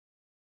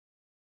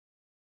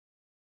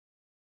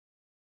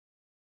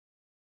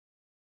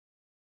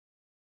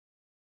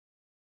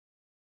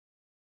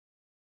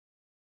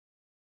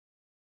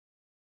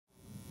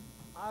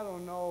I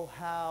don't know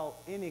how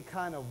any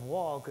kind of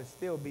wall could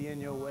still be in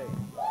your way.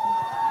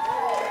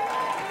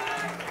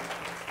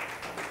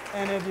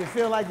 And if you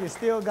feel like you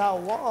still got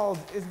walls,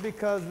 it's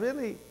because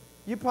really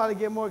you probably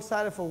get more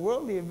excited for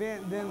worldly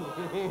event than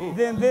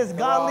this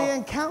godly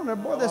encounter.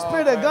 Boy, the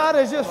Spirit of God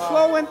is just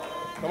flowing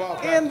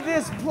in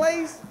this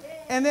place.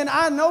 And then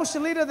I know,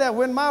 Shalita, that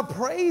when my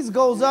praise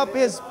goes up,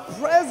 His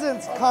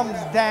presence comes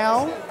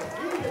down.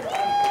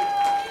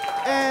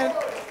 And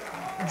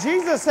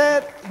Jesus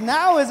said,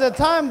 now is a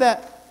time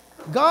that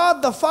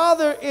God the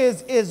Father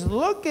is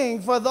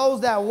looking for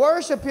those that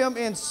worship Him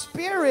in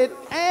spirit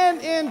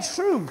and in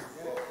truth.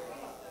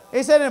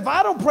 He said, if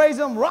I don't praise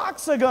Him,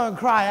 rocks are going to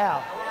cry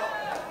out.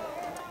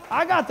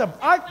 I got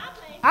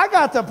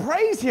to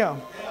praise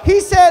Him. He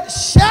said,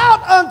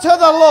 shout unto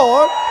the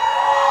Lord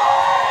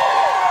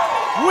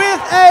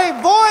with a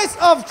voice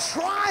of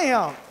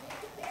triumph.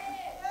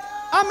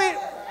 I mean,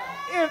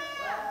 if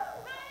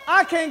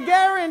I can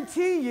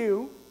guarantee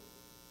you,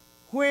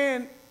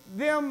 when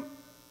them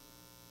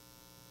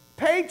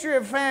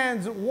Patriot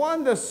fans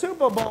won the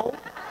Super Bowl,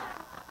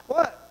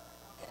 what?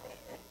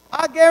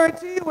 I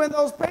guarantee you, when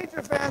those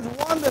Patriot fans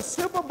won the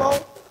Super Bowl,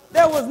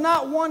 there was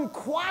not one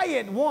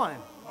quiet one.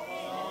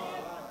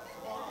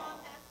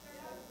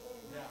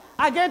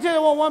 I guarantee you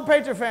there wasn't one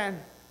Patriot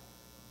fan.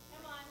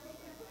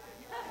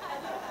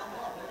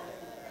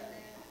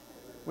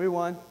 We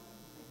won.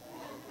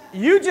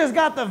 You just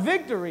got the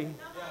victory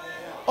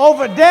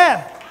over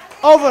death,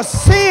 over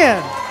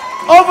sin,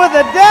 over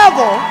the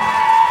devil.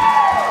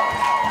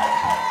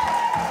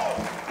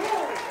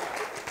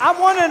 I'm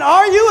wondering,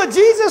 are you a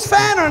Jesus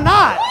fan or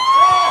not?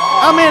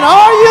 I mean,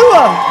 are you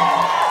a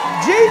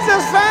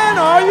Jesus fan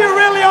or are you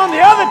really on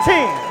the other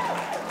team?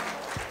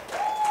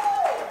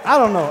 I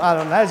don't know.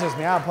 That's just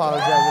me. I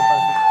apologize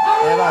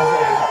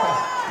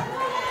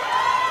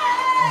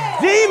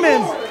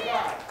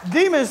if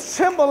demons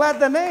tremble at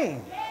the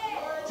name.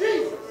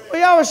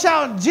 We always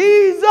shouting,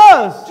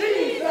 Jesus!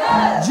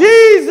 Jesus!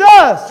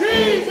 Jesus!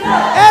 Jesus!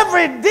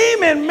 Every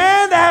demon,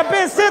 man, that had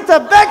been sent to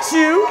vex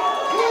you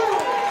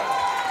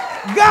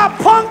got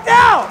punked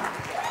out.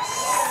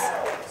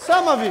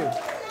 Some of you.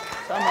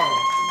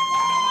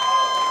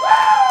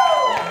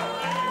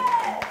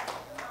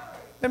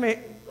 Let me,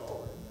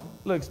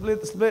 look,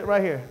 split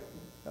right here.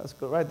 That's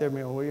good. Right there,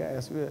 Mio. Where you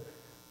at?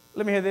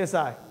 Let me hear this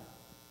side.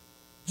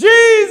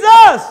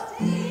 Jesus!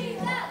 Jesus!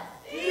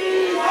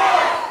 Jesus!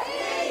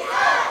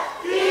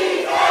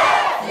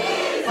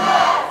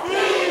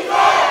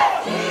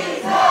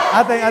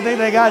 I think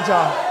they got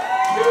y'all.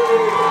 I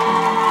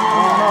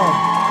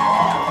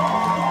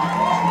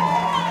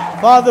don't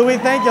know. Father, we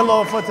thank you,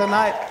 Lord, for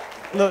tonight.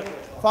 Look,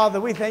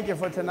 Father, we thank you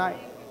for tonight.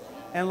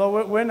 And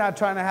Lord, we're not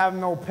trying to have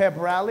no pep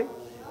rally.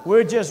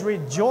 We're just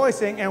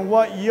rejoicing in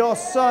what your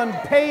Son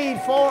paid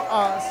for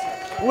us.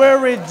 We're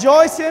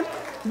rejoicing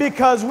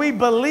because we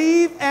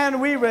believe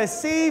and we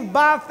receive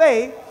by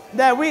faith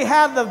that we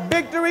have the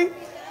victory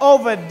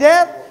over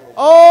death,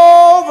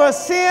 over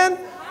sin,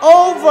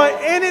 over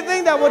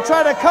anything that will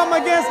try to come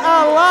against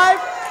our life.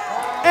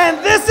 And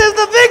this is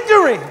the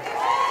victory,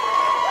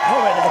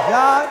 glory to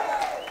God,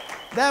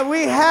 that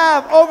we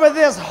have over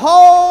this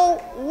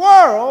whole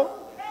world,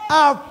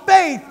 our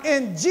faith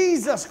in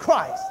Jesus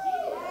Christ.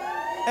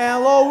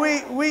 And Lord,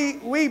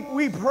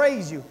 we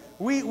praise you.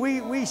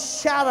 We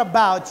shout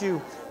about you.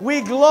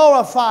 We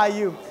glorify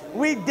you.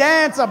 We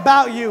dance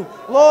about you.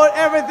 Lord,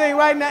 everything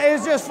right now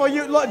is just for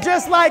you. Lord,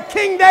 just like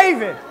King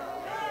David.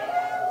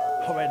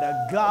 Glory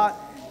to God.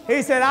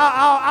 He said,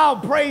 I'll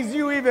praise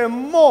you even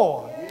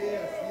more.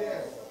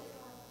 Yes.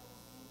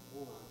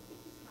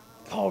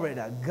 Glory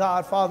to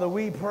God. Father,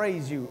 we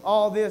praise you.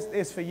 All this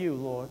is for you,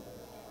 Lord.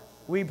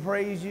 We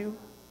praise you.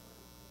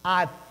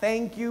 I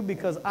thank you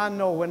because I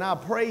know when I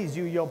praise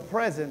you, your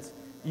presence,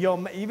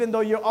 even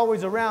though you're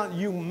always around,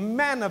 you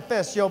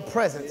manifest your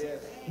presence.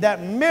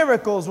 That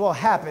miracles will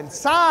happen,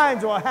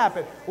 signs will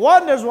happen,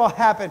 wonders will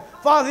happen.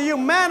 Father, you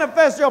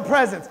manifest your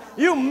presence.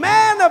 You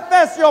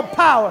manifest your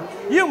power.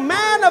 You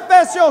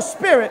manifest your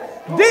spirit.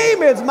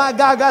 Demons, my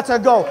God, got to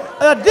go.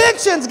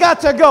 Addictions got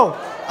to go.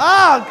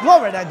 Ah,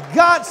 glory to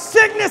God.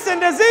 Sickness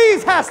and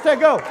disease has to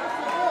go.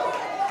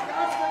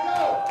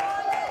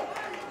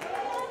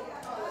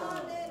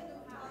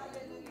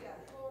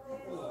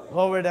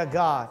 Glory to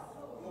God.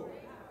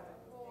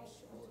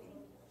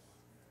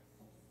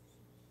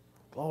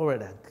 Glory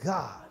to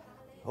God.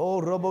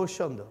 Oh, Robo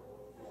Shondo.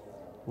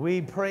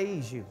 We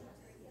praise you.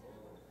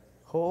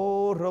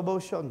 Oh, Robo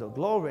Shondo.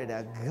 Glory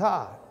to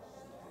God.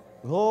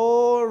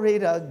 Glory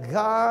to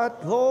God.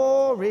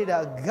 Glory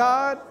to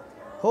God.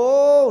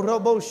 Oh,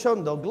 Robo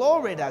Shondo.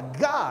 Glory to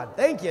God.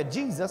 Thank you,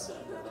 Jesus.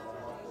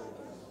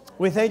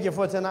 We thank you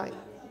for tonight.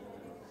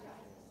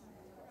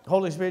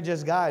 Holy Spirit,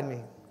 just guide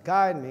me.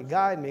 Guide me,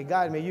 guide me,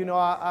 guide me. You know,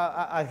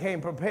 I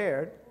came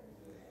prepared,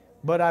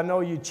 but I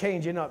know you're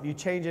changing up. You're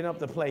changing up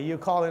the play. You're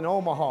calling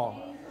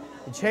Omaha.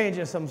 You're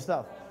changing some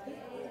stuff.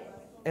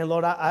 And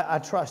Lord, I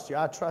trust you.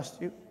 I trust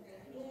you.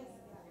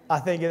 I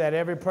thank you that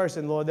every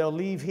person, Lord, they'll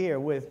leave here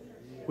with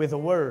a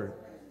word.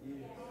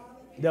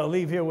 They'll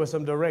leave here with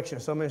some direction,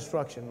 some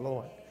instruction,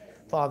 Lord.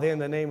 Father, in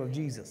the name of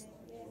Jesus.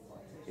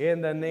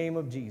 In the name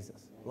of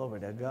Jesus.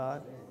 Glory to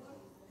God.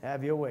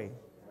 Have your way.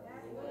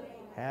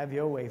 Have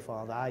your way,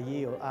 Father. I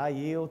yield. I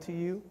yield to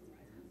you.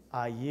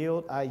 I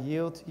yield. I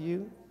yield to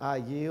you. I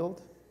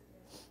yield.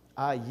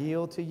 I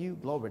yield to you.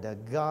 Glory to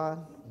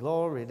God.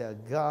 Glory to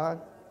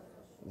God.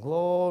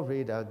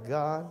 Glory to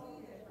God.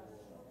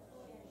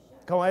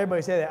 Come on,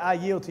 everybody say that. I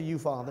yield to you,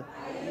 Father.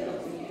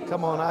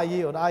 Come on, I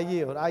yield. I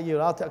yield. I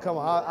yield. Come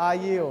on, I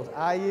yield.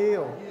 I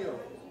yield.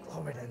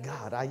 Glory to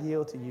God. I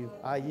yield to you.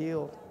 I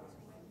yield.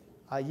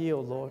 I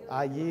yield, Lord.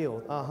 I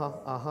yield.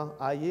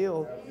 I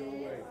yield.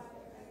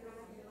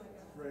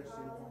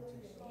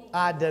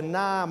 I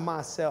deny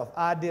myself.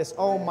 I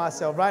disown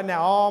myself. Right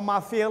now, all my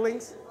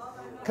feelings.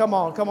 Come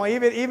on, come on.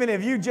 Even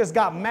if you just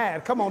got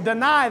mad, come on,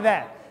 deny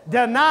that.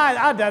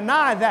 I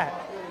deny that.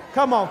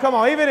 Come on, come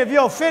on. Even if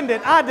you're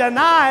offended, I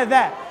deny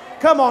that.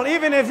 Come on,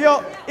 even if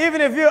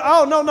you're,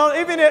 oh, no,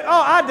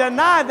 I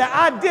deny that.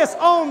 I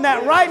disown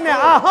that right now.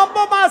 I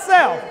humble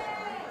myself.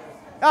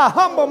 I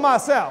humble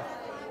myself.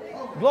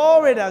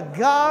 Glory to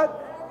God.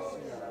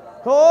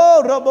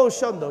 Oh, Robo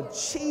Shondo,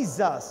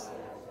 Jesus.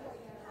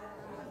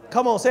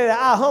 Come on, say that.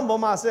 I humble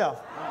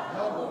myself. I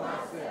humble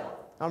myself.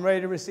 I'm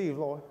ready to receive,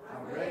 Lord.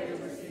 I'm ready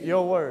to receive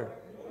your word.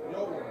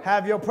 Your word.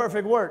 Have your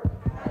perfect work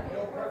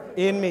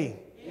in me.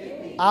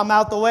 I'm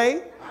out the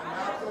way.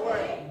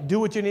 Do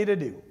what you need to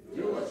do.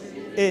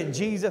 In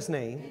Jesus'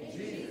 name.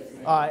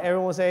 All right,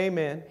 everyone say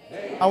amen.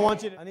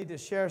 I need to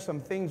share some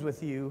things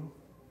with you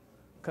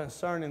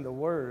concerning the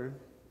word.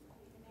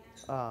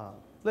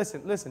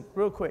 Listen,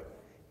 real quick.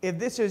 If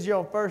this is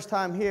your first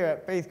time here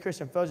at Faith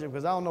Christian Fellowship,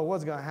 because I don't know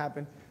what's going to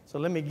happen, so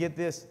let me get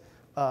this,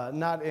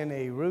 not in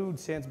a rude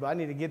sense, but I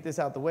need to get this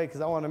out the way because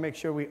I want to make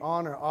sure we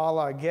honor all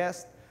our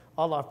guests,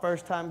 all our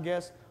first-time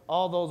guests,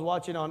 all those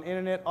watching on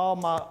internet, all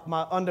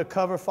my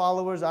undercover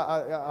followers.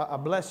 I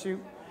bless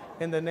you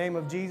in the name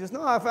of Jesus.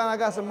 No, I found I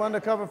got some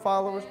undercover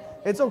followers.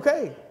 It's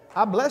okay.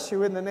 I bless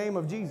you in the name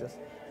of Jesus.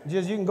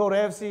 Just you can go to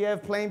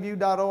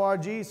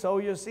fcfplainview.org, sow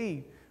your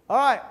seed. All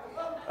right.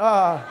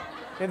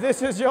 If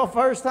this is your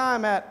first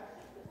time at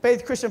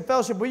Faith Christian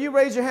Fellowship, will you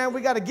raise your hand?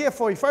 We got a gift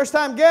for you. First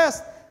time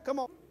guest, come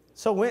on.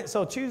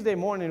 So Tuesday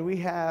morning we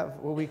have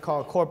what we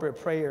call corporate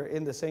prayer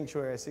in the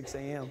sanctuary at 6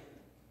 a.m.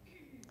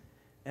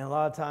 And a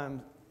lot of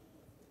times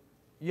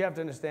you have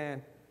to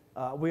understand,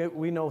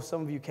 we know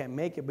some of you can't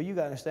make it, but you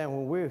got to understand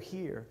when we're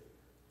here,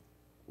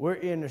 we're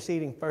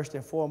interceding first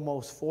and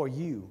foremost for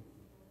you,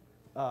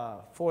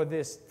 for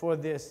this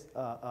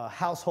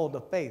household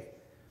of faith,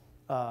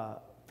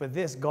 for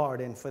this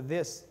garden, for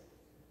this,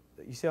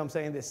 you see what I'm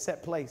saying, this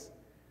set place.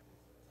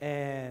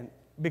 And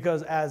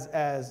because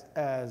as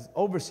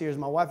overseers,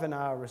 my wife and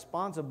I are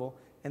responsible,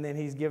 and then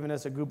he's given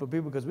us a group of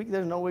people because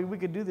there's no way we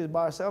could do this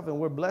by ourselves, and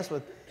we're blessed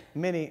with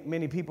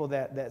many people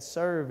that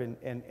serve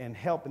and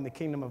help in the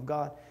kingdom of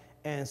God.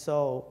 And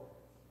so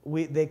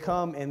they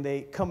come in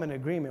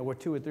agreement. We're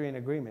 2 or 3 in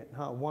agreement.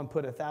 One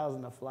put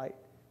 1,000 a flight,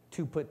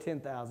 2 put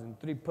 10,000,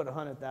 3 put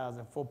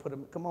 100,000, 4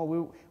 put come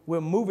on,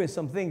 we're moving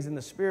some things in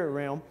the spirit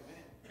realm.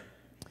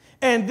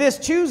 And this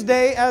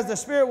Tuesday, as the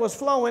Spirit was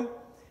flowing,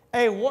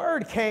 a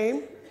word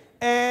came,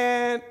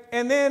 and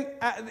then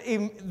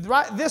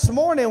right this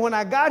morning when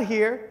I got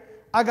here,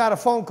 I got a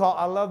phone call.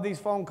 I love these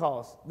phone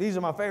calls. These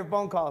are my favorite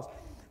phone calls.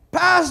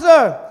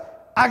 Pastor,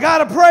 I got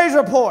a praise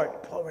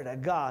report. Glory to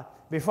God.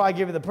 Before I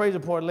give you the praise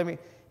report,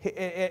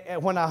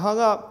 when I hung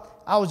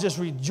up, I was just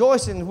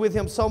rejoicing with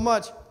him so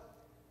much.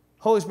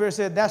 Holy Spirit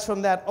said, that's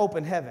from that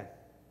open heaven.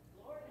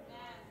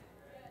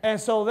 And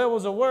so there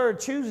was a word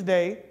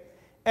Tuesday,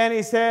 and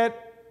he said,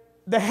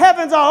 the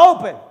heavens are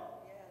open.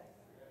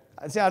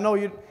 I say, I know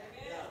you.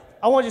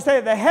 I want you to say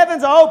it. The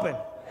heavens are open.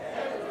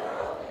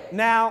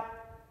 Now,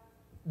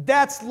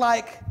 that's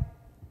like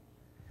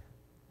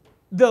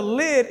the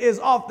lid is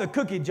off the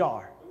cookie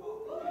jar.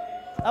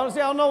 I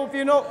don't know if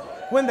you know,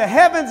 when the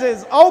heavens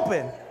is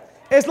open,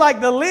 it's like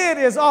the lid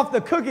is off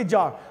the cookie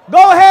jar.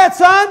 Go ahead,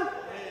 son.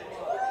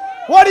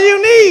 What do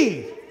you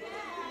need?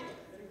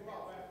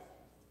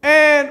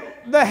 And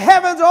the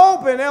heavens are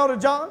open, Elder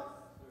John.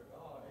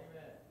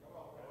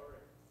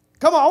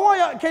 Come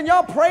on, can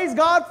y'all praise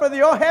God for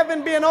your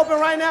heaven being open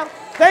right now?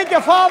 Thank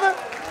you, Father.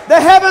 The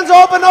heavens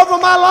are open over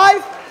my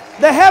life.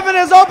 The heaven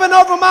is open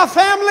over my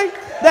family.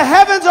 The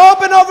heavens are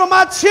open over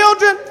my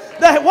children.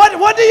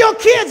 What do your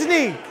kids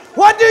need?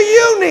 What do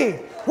you need?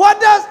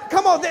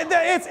 Come on,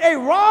 it's a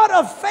rod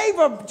of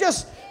favor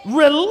just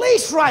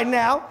released right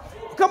now.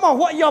 Come on,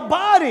 what your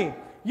body,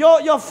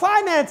 your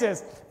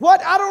finances.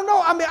 What, I don't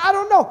know. I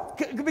don't know.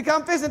 Because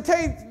I'm fixing to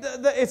tell you,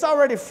 it's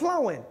already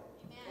flowing.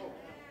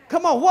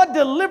 Come on, what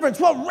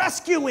deliverance, what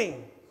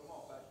rescuing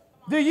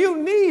do you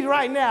need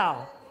right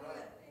now?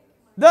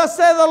 Thus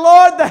says the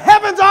Lord, the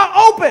heavens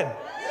are open.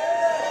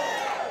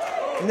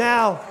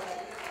 Now,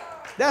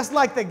 that's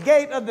like the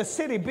gate of the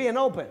city being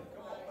open.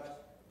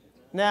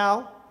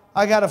 Now,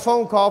 I got a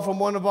phone call from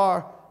one of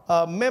our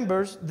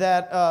members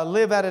that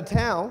live out of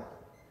town.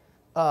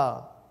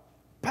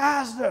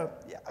 Pastor,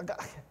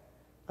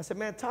 I said,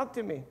 man, talk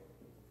to me.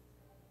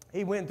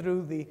 He went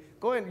through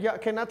go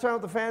ahead, can I turn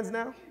off the fans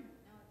now?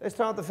 Let's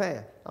turn off the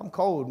fan. I'm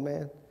cold,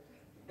 man.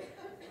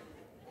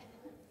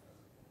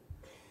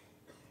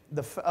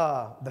 The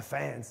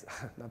fans,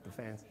 not the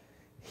fans.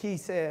 He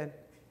said,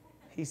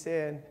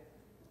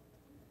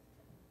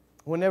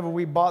 whenever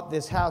we bought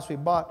this house,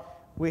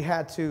 we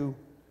had to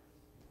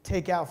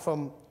take out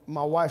from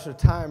my wife's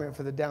retirement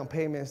for the down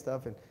payment and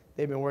stuff, and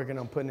they've been working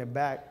on putting it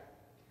back.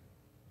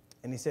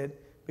 And he said,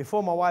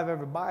 before my wife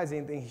ever buys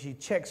anything, she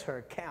checks her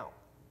account.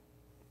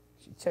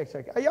 She checks her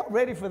account. Are y'all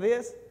ready for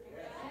this?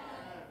 Yes.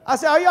 I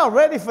said, are y'all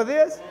ready for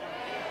this? Yes.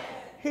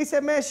 He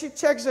said, man, she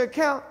checks her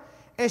account,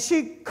 and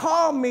she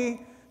called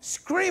me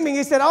screaming.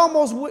 He said,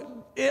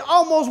 it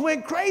almost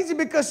went crazy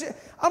because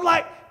I'm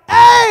like,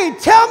 hey,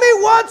 tell me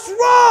what's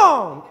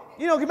wrong.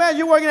 You know, imagine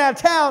you're working out of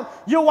town,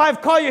 your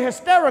wife call you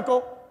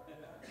hysterical.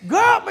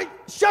 Girl,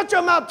 shut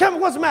your mouth. Tell me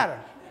what's the matter.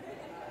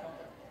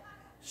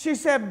 She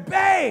said,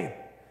 babe,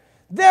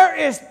 there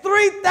is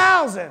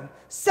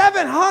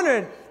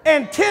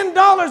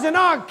 $3,710 in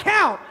our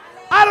account.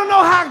 I don't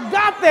know how it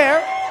got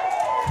there.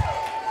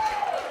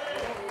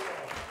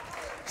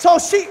 So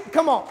she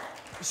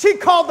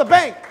called the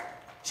bank.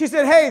 She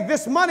said, hey,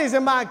 this money's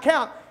in my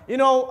account. You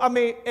know, I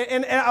mean,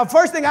 and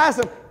first thing I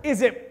asked him,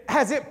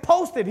 has it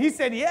posted? He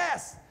said,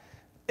 yes.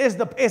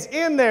 It's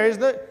in there.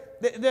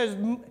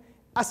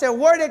 I said,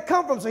 where did it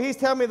come from? So he's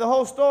telling me the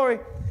whole story.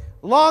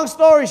 Long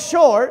story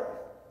short,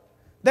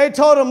 they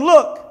told her,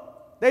 look,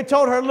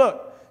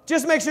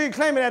 just make sure you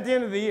claim it at the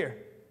end of the year.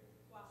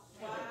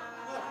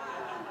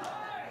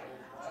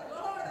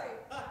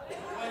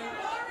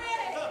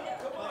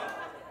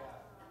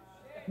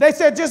 They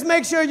said, just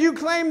make sure you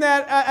claim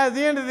that at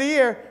the end of the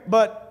year,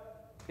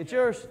 but it's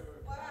yours.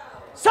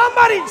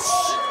 Somebody,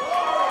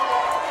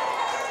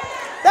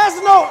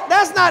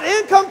 that's not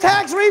income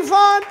tax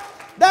refund.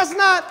 That's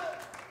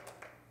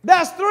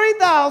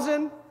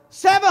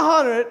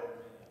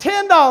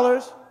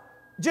 $3,710.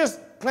 Just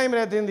claim it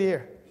at the end of the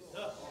year.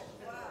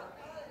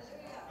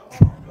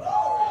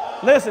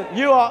 Listen,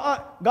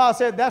 God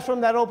said that's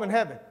from that open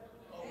heaven.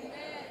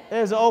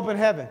 There's an open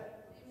heaven.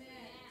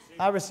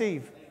 I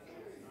receive.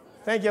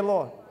 Thank you,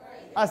 Lord.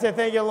 I said,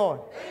 thank you, Lord.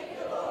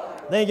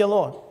 Thank you,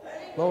 Lord.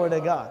 Glory to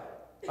God.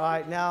 All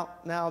right,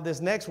 now this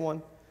next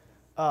one,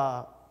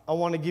 I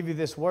want to give you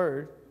this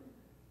word.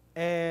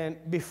 And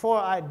before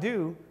I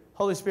do,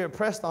 Holy Spirit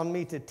pressed on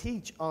me to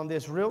teach on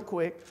this real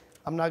quick.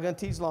 I'm not going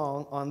to teach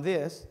long on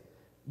this,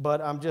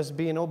 but I'm just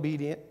being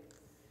obedient.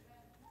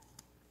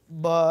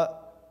 But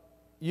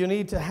you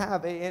need to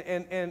have,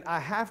 and I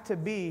have to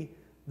be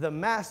the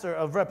master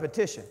of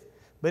repetition.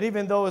 But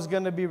even though it's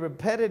going to be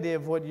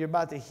repetitive, what you're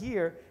about to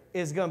hear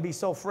is going to be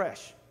so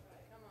fresh.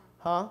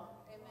 Huh?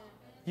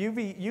 You've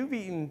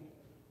eaten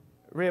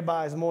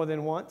ribeyes more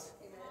than once.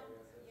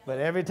 But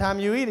every time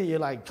you eat it, you're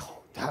like, oh,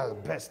 that was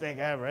the best thing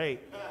I ever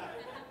ate.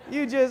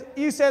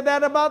 You said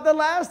that about the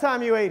last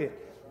time you ate it.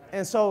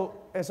 And so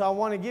I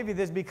want to give you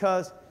this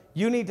because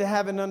you need to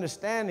have an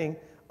understanding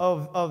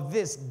of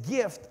this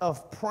gift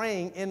of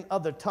praying in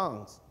other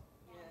tongues.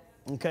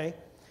 Okay?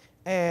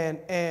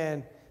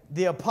 And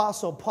the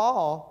Apostle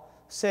Paul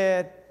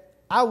said,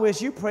 I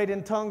wish you prayed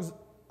in tongues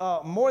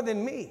more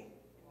than me.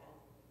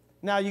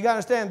 Now, you got to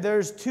understand,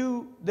 there's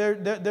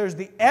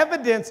the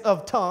evidence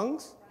of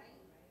tongues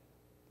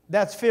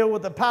that's filled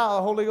with the power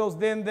of the Holy Ghost.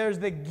 Then there's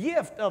the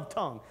gift of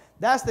tongue.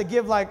 That's the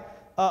gift like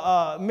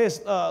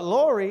Miss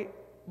Lori.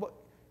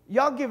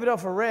 Y'all give it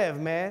up for Rev,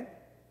 man.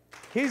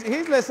 He's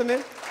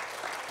listening.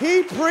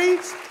 He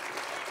preached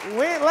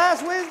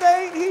last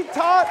Wednesday. He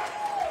taught.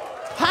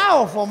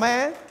 Powerful,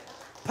 man.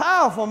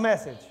 Powerful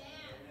message.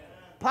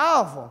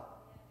 Powerful.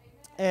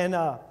 And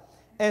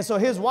so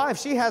his wife,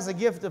 she has a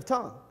gift of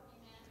tongue.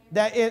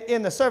 That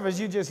in the service,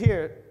 you just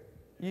hear it.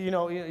 You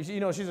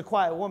know, she's a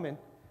quiet woman.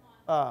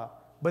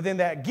 But then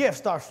that gift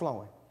starts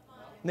flowing.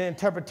 And the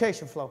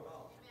interpretation flow.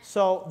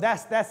 So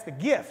that's the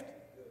gift.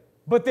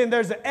 But then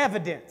there's the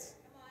evidence.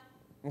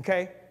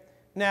 Okay?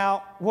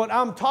 Now, what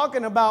I'm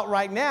talking about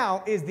right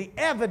now is the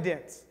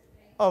evidence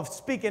of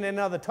speaking in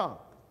another tongue.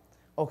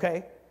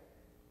 Okay?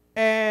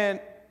 And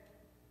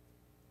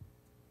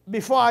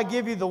before I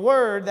give you the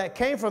word that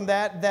came from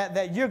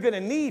that you're going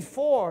to need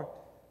for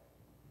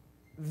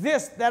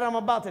this that I'm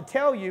about to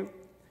tell you,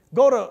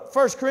 go to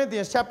 1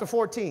 Corinthians chapter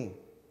 14.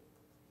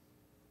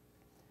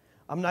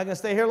 I'm not going to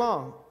stay here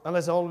long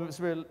unless the Holy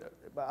Spirit,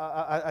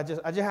 I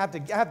just have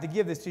to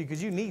give this to you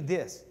because you need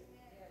this.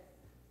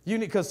 You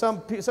need, because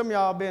some of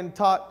y'all have been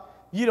taught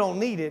you don't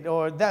need it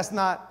or that's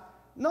not.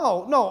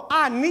 No,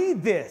 I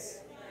need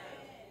this.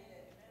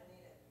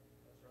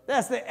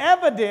 That's the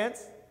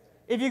evidence.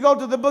 If you go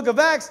to the book of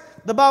Acts,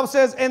 the Bible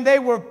says, and they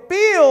were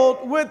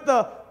filled with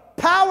the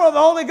power of the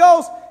Holy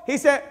Ghost. He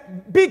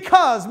said,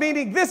 because,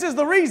 meaning this is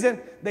the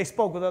reason they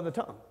spoke with other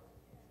tongues.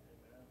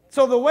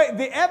 So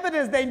the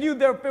evidence they knew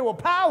they were filled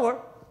with power,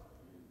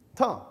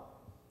 tongue.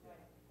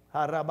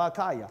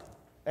 Harabakaya.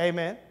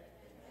 Amen.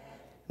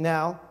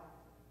 Now,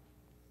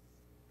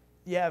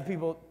 you have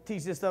people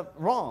teach this stuff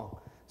wrong,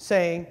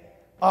 saying,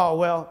 oh,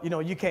 well,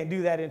 you can't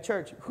do that in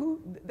church.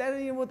 That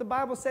ain't even what the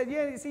Bible said.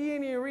 Yeah, see, you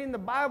ain't even reading the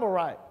Bible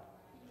right.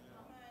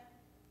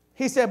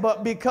 He said,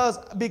 but because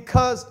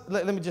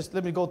let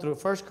me go through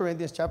it. 1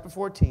 Corinthians chapter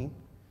 14.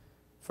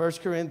 1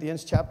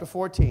 Corinthians chapter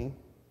 14.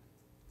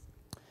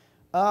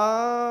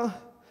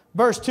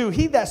 Verse 2.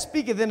 He that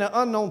speaketh in an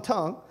unknown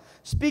tongue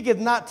speaketh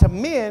not to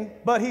men,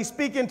 but he's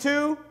speaking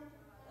to?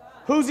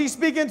 Who's he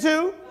speaking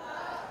to?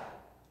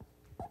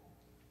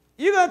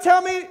 You going to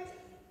tell me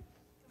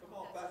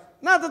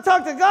not to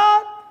talk to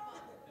God?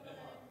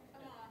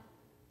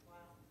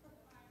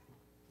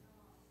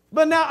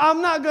 But now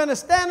I'm not going to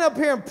stand up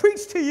here and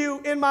preach to you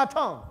in my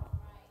tongue.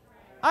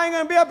 I ain't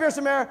going to be up here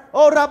somewhere.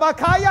 Oh,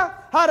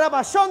 Rabakaya,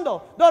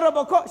 Harabashondo,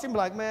 Doraboko. She'll be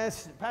like, man,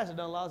 Pastor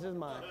done lost his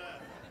mind.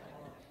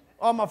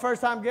 All my first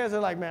time guests are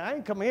like, man, I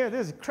ain't coming here.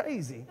 This is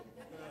crazy.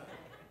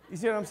 You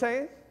see what I'm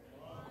saying?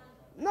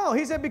 No,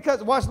 he said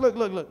because, watch,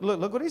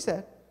 look what he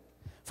said.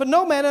 For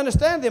no man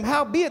understand them,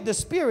 howbeit the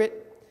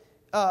Spirit,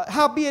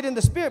 howbeit in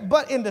the Spirit,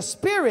 but in the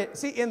Spirit,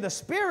 see, in the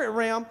Spirit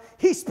realm,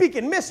 he's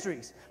speaking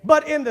mysteries.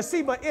 But in the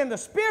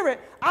Spirit,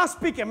 I'm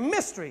speaking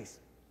mysteries.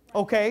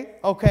 Okay,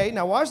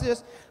 now watch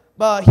this.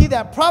 He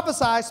that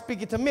prophesies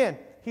speaketh to men.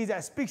 He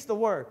that speaks the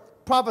word.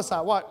 Prophesy,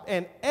 what?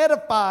 And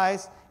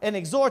edifies and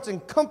exhorts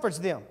and comforts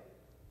them.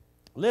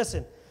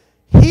 Listen,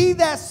 he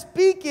that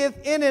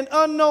speaketh in an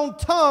unknown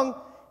tongue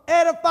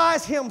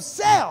edifies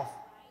himself.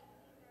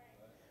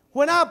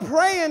 When I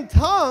pray in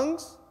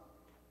tongues,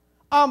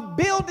 I'm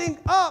building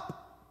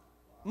up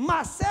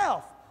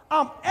myself.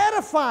 I'm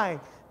edifying,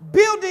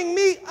 building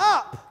me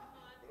up.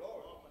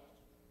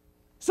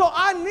 So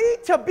I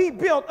need to be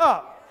built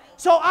up.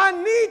 So I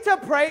need to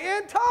pray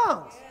in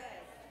tongues.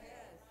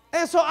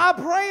 And so I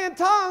pray in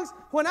tongues.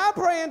 When I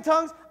pray in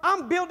tongues,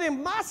 I'm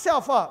building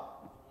myself up.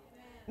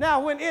 Now,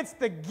 when it's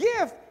the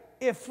gift,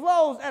 it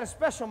flows at a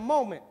special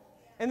moment.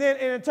 And then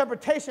an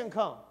interpretation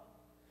comes.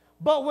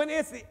 But when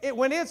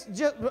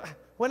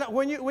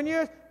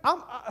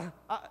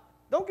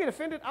don't get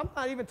offended. I'm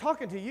not even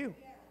talking to you.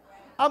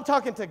 I'm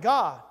talking to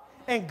God.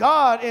 And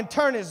God, in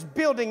turn, is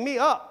building me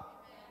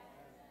up.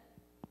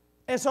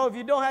 And so if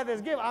you don't have this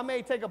gift, I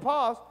may take a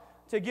pause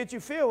to get you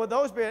filled with the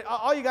Holy Spirit.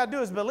 All you got to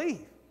do is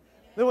believe.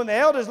 Then when the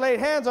elders laid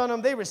hands on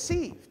them, they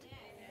received.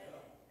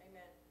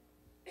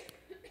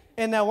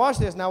 And now watch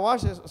this.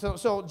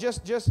 So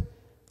just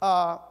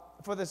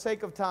for the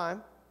sake of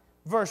time,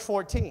 verse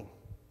 14.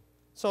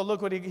 So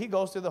look what he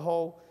goes through the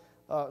whole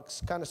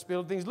kind of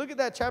spiel of things. Look at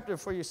that chapter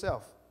for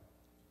yourself.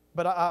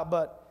 But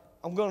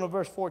I'm going to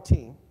verse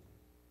 14.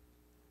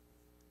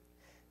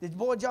 Did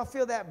y'all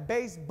feel that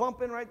bass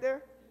bumping right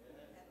there?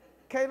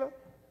 Caleb?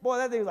 Boy,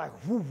 that thing was like,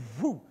 whoo,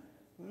 whoo.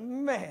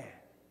 Man,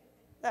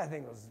 that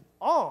thing was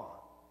on.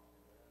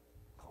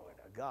 Glory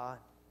to God.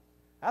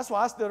 That's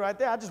why I stood right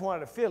there. I just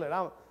wanted to feel it.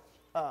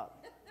 Y'all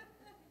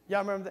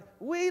remember that?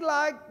 We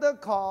like the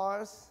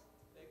cars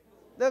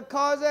that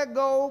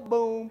go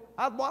boom.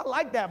 I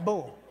like that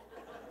boom.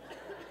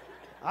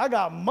 I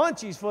got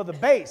munchies for the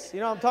bass. You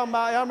know what I'm talking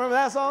about? Y'all remember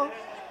that song?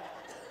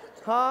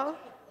 Huh?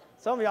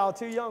 Some of y'all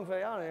too young for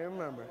that. Y'all don't even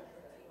remember.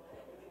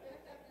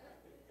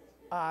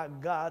 I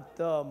got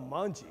the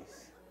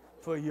munchies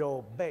for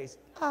your bass.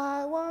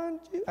 I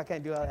want you. I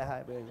can't do all that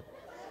high, baby.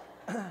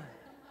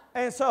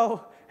 And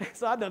so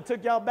I done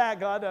took y'all back.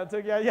 God done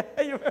took y'all. Yeah,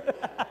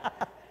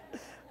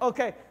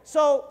 okay.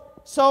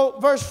 So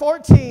verse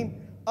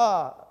 14.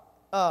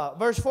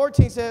 Verse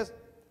 14 says,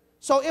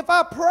 so if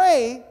I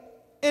pray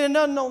in an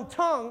unknown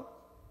tongue,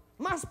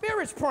 my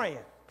spirit's praying.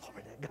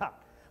 Glory to God.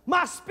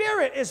 My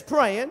spirit is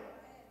praying.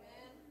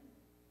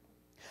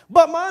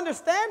 But my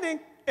understanding,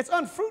 it's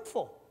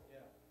unfruitful.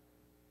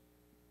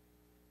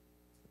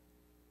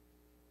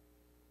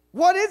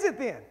 What is it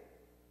then?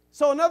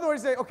 So in other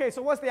words, say, okay,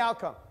 so what's the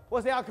outcome?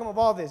 What's the outcome of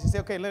all this? You say,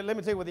 okay, let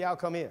me tell you what the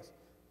outcome is.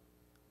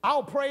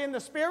 I'll pray in the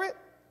Spirit,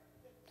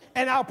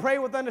 and I'll pray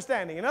with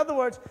understanding. In other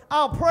words,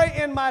 I'll pray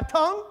in my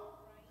tongue,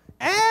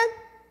 and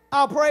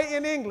I'll pray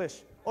in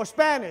English or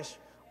Spanish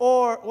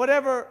or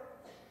whatever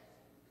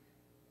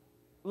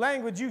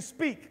language you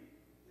speak.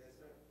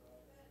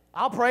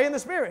 I'll pray in the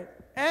Spirit,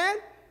 and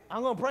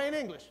I'm going to pray in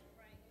English.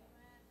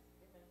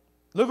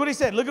 Look what he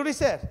said. Look what he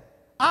said.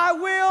 I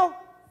will.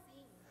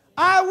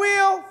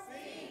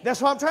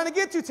 That's what I'm trying to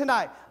get to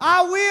tonight.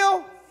 I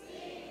will.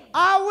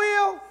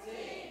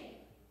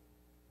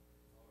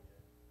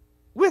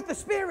 With the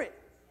Spirit.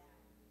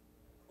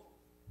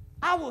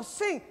 I will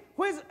sing.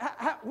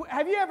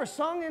 Have you ever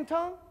sung in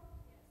tongue?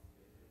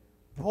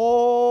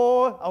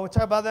 Boy, I will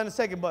talk about that in a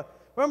second. But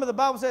remember, the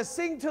Bible says,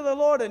 sing to the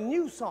Lord a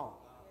new song.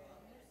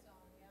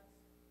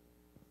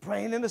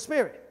 Praying in the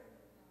Spirit.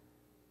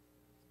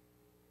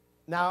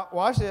 Now,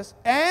 watch this.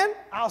 And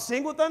I'll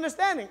sing with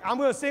understanding. I'm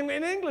going to sing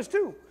in English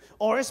too.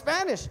 Or in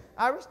Spanish.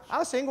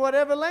 I'll sing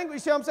whatever language. You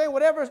see what I'm saying?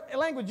 Whatever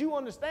language you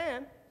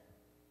understand,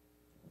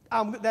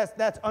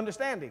 that's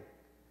understanding.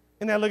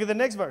 And now look at the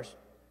next verse.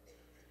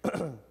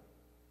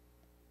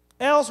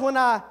 Else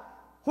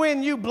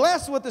when you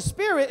bless with the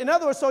Spirit, in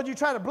other words, so you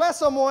try to bless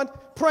someone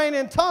praying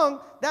in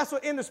tongue, that's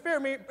what in the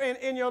Spirit means,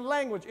 in your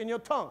language, in your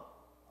tongue.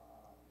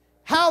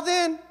 How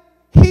then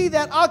he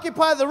that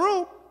occupies the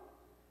room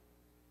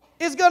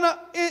is going to,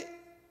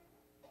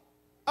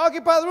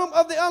 Occupy the room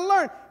of the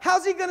unlearned.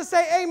 How's he going to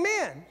say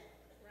amen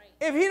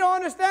if he don't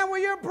understand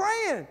what you're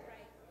praying?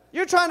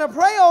 You're trying to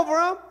pray over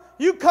him.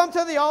 You come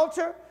to the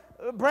altar,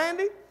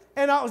 Brandy,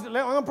 and I'm going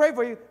to pray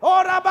for you.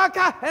 Oh,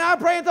 Rabaka, and I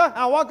pray in tongues.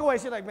 I walk away.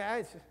 She's like,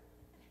 man,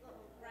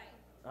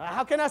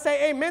 how can I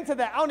say amen to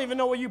that? I don't even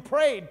know what you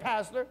prayed,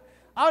 Pastor.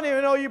 I don't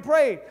even know you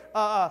prayed,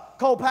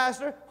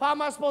 co-pastor. How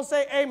am I supposed to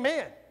say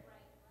amen?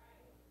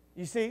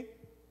 You see?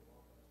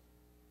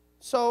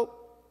 So,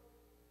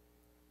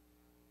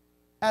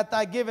 at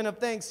thy giving of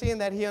thanks, seeing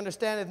that he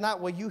understandeth not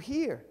what you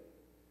hear.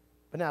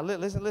 But now,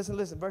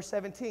 listen. Verse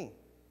 17.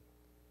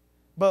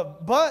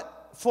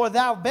 But for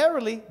thou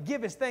verily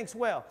givest thanks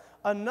well.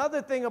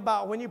 Another thing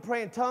about when you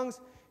pray in tongues,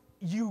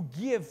 you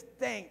give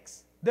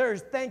thanks. There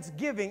is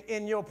thanksgiving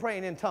in your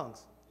praying in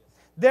tongues.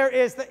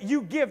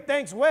 You give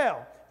thanks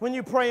well when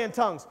you pray in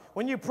tongues.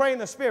 When you pray in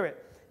the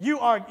Spirit,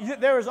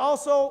 there is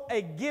also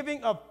a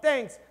giving of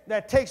thanks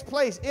that takes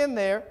place in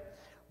there.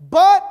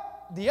 But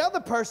the other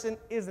person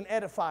isn't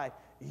edified.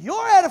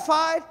 You're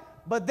edified,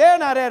 but they're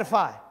not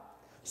edified.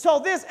 So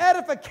this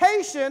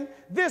edification,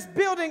 this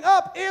building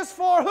up is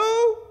for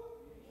who?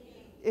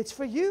 It's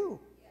for you.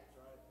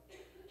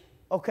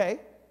 Okay.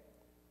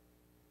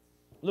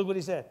 Look what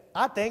he said.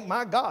 I thank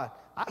my God.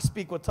 I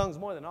speak with tongues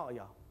more than all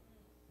y'all.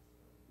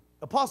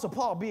 Apostle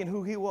Paul being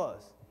who he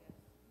was.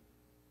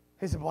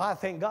 He said, well, I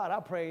thank God I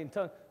pray in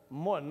tongues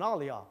more than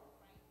all of y'all.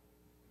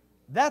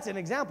 That's an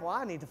example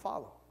I need to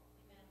follow.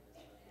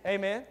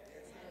 Amen.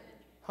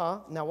 Huh?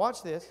 Now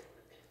watch this.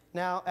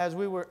 Now, as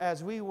we were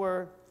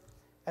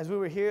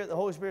here, the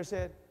Holy Spirit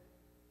said,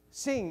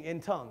 sing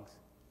in tongues.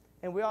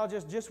 And we all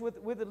just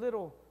with a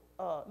little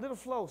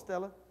flow,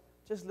 Stella.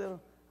 Just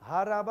little,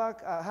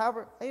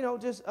 however,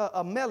 just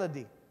a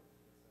melody.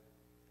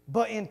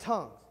 But in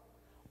tongues.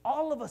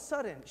 All of a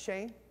sudden,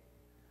 Shane,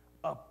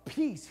 a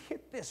peace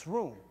hit this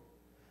room.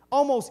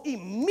 Almost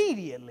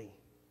immediately.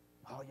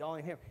 Oh, y'all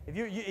ain't here. If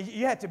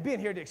you had to be in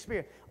here to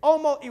experience.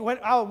 Almost, when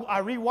I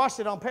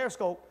rewatched it on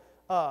Periscope,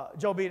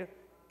 Joe Beater,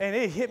 and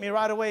it hit me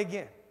right away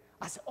again.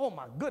 I said, oh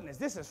my goodness,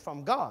 this is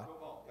from God.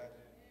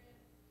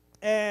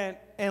 And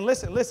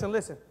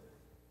listen.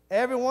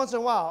 Every once in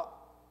a while,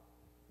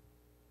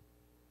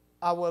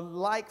 I would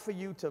like for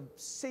you to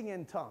sing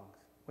in tongues.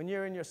 When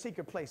you're in your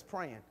secret place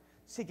praying,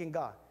 seeking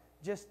God.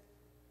 Just,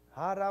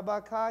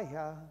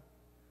 Harabakaya,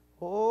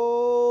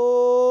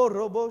 oh,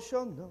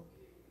 Roboshondo.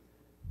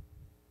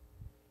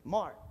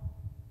 Mark,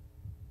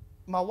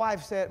 my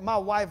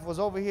wife was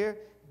over here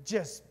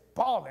just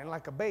bawling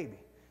like a baby.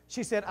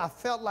 She said, I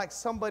felt like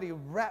somebody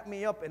wrapped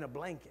me up in a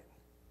blanket.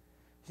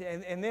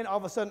 And then all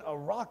of a sudden a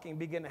rocking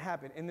began to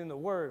happen, and then the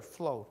word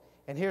flowed.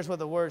 And here's what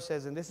the word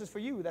says, and this is for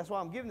you. That's why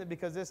I'm giving it,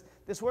 because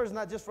this word is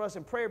not just for us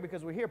in prayer,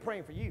 because we're here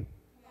praying for you.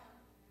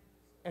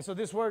 And so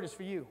this word is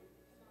for you.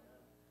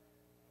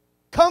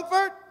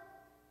 Comfort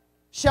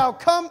shall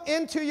come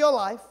into your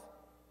life.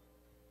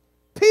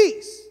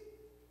 Peace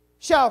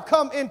shall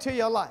come into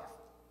your life.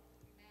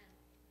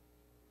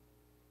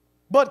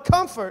 But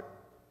comfort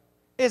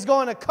is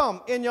going to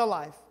come in your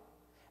life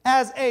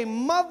as a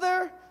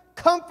mother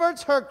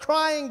comforts her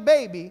crying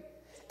baby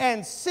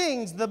and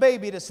sings the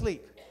baby to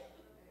sleep.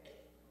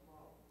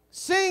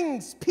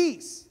 Sings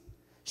peace.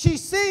 She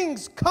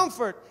sings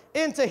comfort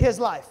into his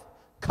life.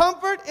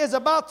 Comfort is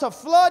about to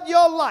flood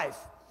your life.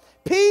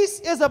 Peace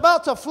is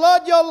about to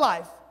flood your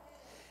life.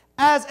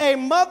 As a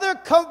mother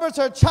comforts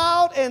her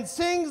child and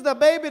sings the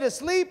baby to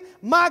sleep,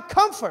 my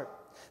comfort,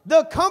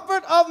 the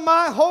comfort of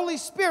my Holy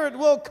Spirit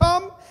will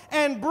come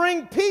and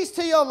bring peace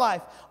to your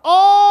life.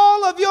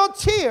 All of your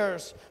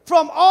tears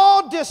from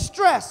all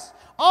distress,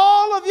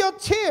 all of your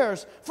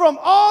tears from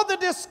all the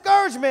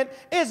discouragement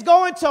is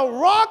going to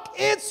rock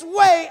its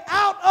way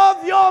out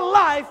of your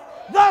life,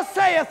 thus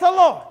saith the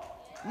Lord.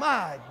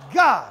 My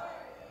God.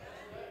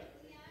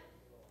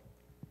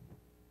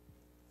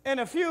 And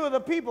a few of the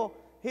people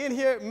in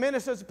here,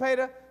 Minister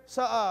Cepeda,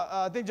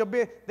 I think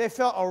they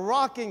felt a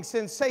rocking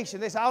sensation.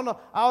 They said, I don't know.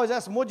 I always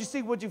ask them, what did you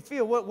see? What did you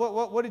feel?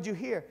 What did you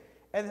hear?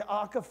 And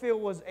all I could feel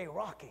was a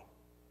rocking.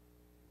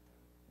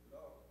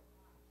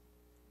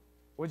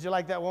 Would you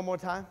like that one more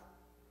time?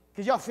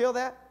 Could y'all feel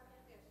that?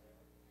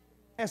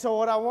 And so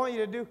what I want you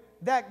to do,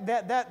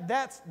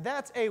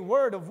 that's a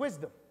word of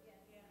wisdom.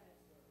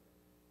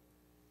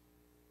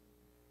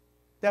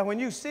 That when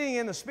you sing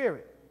in the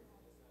Spirit,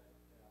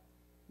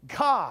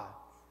 God,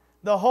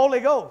 the Holy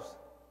Ghost,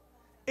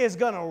 is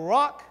going to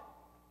rock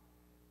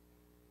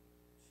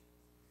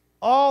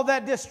all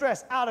that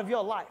distress out of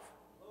your life.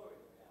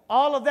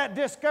 All of that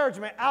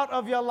discouragement out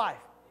of your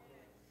life.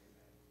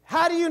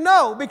 How do you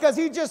know? Because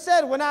he just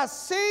said, when I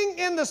sing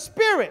in the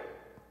Spirit,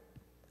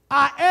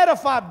 I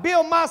edify,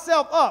 build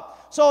myself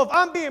up. So if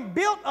I'm being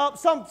built up,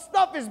 some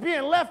stuff is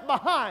being left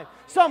behind.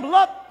 Some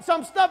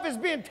stuff is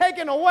being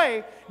taken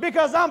away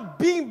because I'm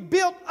being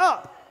built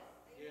up.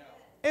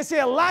 And see,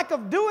 a lack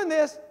of doing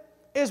this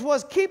is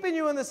what's keeping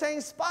you in the same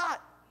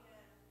spot.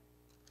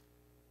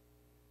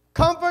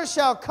 Comfort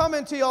shall come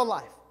into your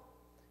life.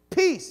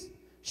 Peace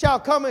shall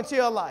come into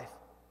your life.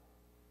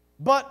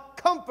 But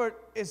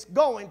comfort is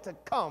going to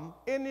come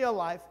into your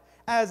life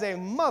as a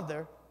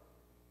mother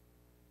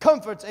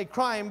comforts a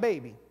crying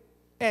baby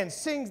and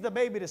sings the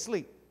baby to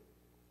sleep.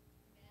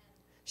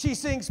 She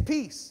sings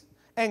peace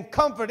and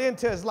comfort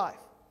into his life.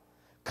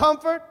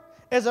 Comfort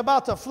is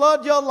about to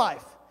flood your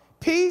life.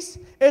 Peace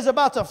is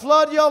about to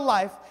flood your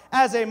life.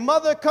 As a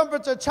mother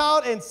comforts a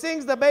child and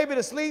sings the baby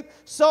to sleep,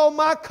 so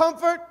my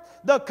comfort,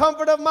 the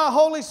comfort of my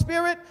Holy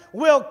Spirit,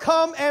 will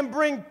come and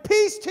bring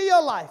peace to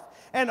your life.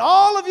 And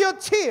all of your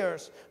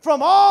tears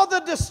from all the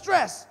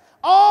distress,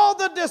 all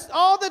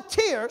the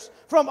tears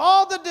from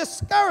all the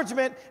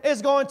discouragement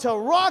is going to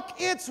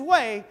rock its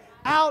way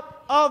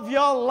out of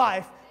your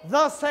life.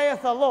 Thus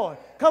saith the Lord.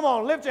 Come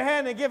on, lift your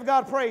hand and give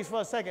God praise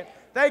for a second.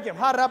 Thank Him.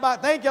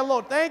 Thank you,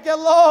 Lord. Thank you,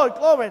 Lord.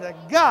 Glory to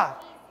God.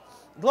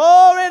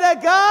 Glory to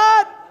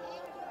God.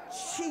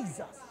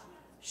 Jesus.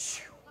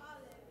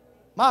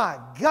 My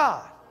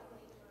God.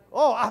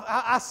 Oh,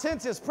 I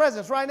sense His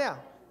presence right now.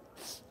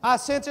 I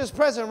sense His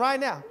presence right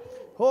now.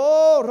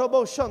 Oh,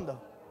 Robo Shundo.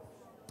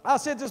 I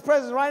sense His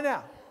presence right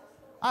now.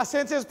 I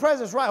sense His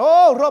presence right.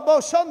 Oh, Robo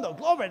Shundo.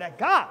 Glory to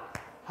God.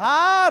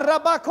 Ha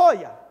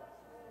Rabakoya.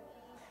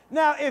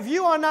 Now, if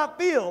you are not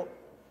filled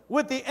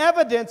with the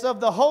evidence of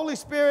the Holy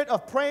Spirit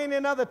of praying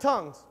in other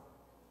tongues,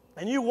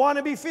 and you want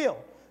to be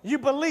filled, you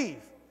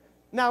believe.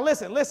 Now,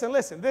 listen.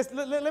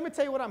 Let me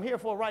tell you what I'm here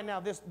for right now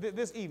this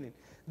evening.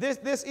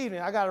 This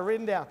evening, I got it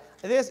written down.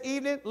 This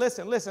evening,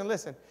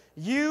 listen.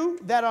 You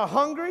that are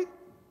hungry,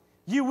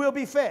 you will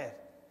be fed.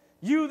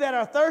 You that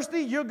are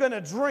thirsty, you're going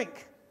to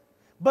drink.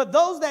 But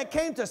those that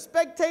came to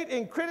spectate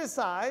and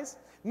criticize,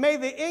 may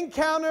the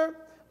encounter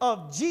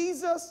of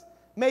Jesus,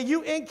 may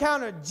you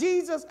encounter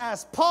Jesus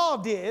as Paul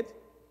did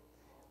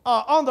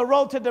on the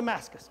road to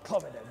Damascus.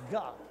 Glory to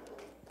God.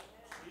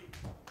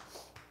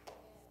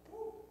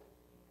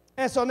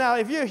 And so now,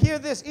 if you're here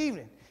this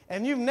evening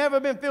and you've never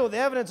been filled with the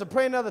evidence of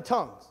praying in other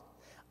tongues,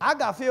 I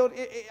got filled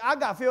in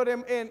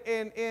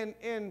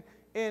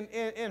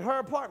her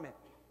apartment.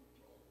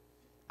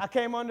 I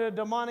came under a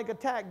demonic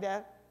attack,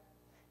 Dad.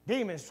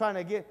 Demons trying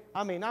to get,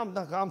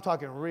 I'm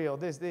talking real.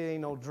 This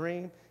ain't no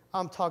dream.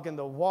 I'm talking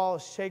the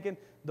walls shaking,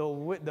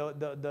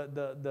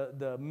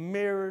 the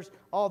mirrors,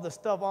 all the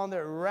stuff on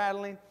there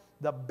rattling,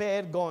 the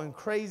bed going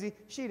crazy.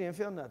 She didn't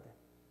feel nothing.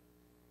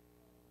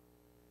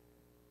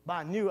 But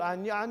I knew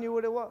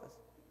what it was.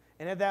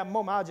 And at that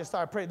moment, I just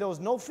started praying. There was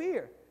no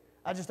fear.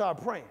 I just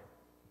started praying.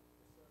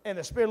 And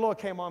the Spirit of the Lord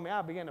came on me.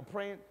 I began to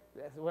pray.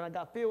 That's when I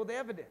got filled with the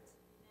evidence.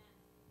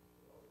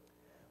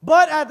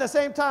 But at the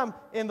same time,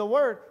 in the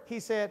Word, He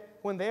said,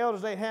 when the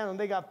elders laid hands on them,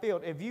 they got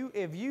filled. If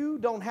you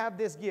don't have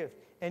this gift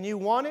and you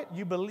want it,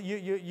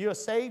 you're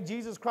saved,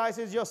 Jesus Christ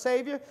is your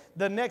Savior,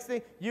 the next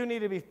thing, you need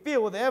to be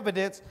filled with the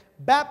evidence,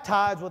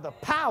 baptized with the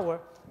power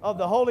of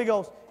the Holy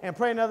Ghost, and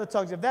pray in other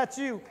tongues. If that's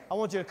you, I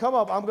want you to come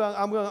up.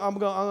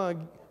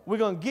 We're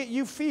going to get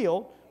you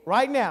filled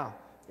right now.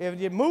 If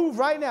you move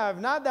right now, if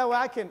not, that way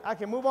I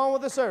can move on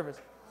with the service.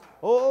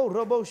 Oh,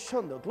 Robo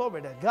Shundo,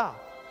 glory to God.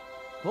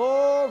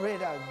 Glory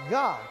to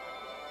God.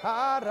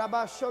 Ah,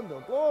 Rabba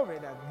Shundo, glory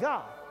to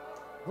God.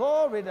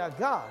 Glory to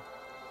God.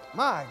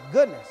 My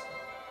goodness.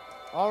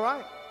 All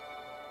right.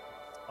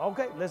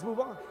 Okay, let's move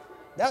on.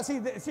 See,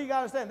 you got to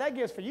understand, that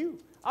gift's for you.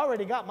 I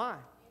already got mine.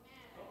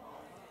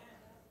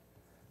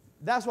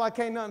 That's why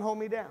can't nothing hold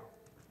me down.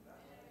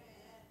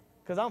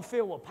 Because I'm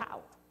filled with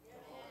power.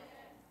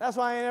 That's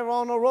why I ain't ever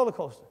on no roller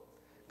coaster.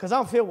 Because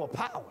I'm filled with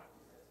power.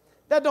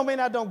 That don't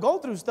mean I don't go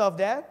through stuff,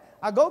 Dad.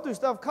 I go through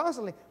stuff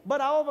constantly,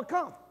 but I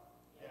overcome.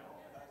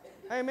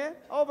 Amen.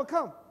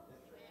 Overcome.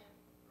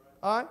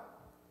 All right.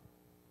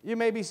 You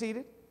may be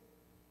seated.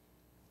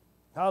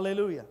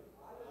 Hallelujah.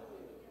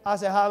 I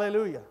say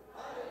hallelujah.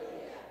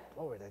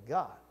 Glory to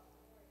God.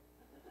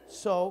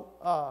 So,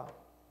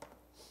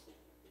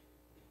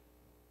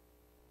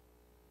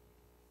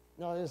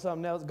 no, there's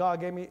something else.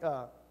 God gave me,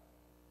 my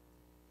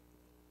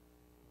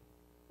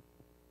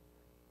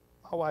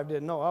wife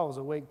didn't know I was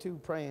awake too,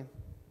 praying.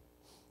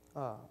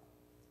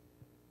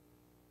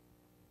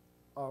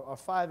 Our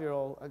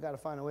 5-year-old, I got to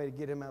find a way to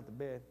get him out the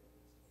bed.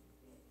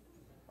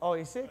 Oh,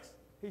 he's 6?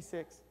 He's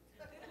 6.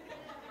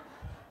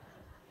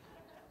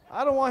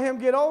 I don't want him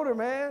to get older,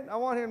 man. I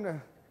want him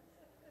to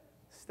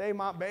stay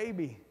my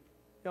baby. You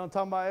know what I'm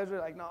talking about, Ezra?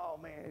 Like, no,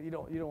 man, you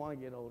don't want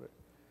to get older.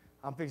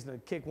 I'm fixing to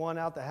kick one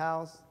out the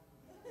house.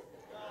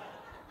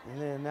 And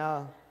then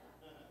now,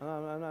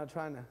 I'm not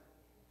trying to.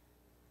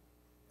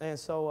 And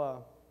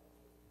so,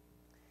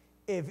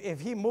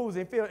 if he moves,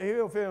 he'll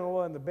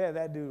feel in the bed,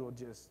 that dude will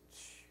just,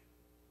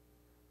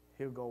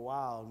 he'll go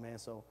wild, man.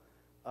 So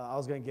I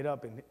was going to get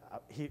up, and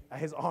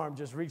his arm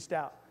just reached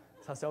out.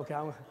 So I said, okay,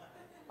 I'm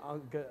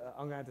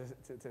going to have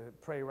to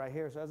pray right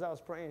here. So as I was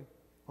praying,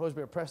 the Holy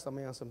Spirit pressed on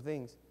me on some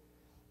things.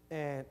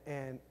 And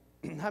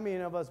how many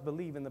of us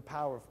believe in the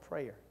power of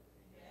prayer?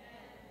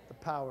 The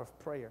power of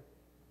prayer.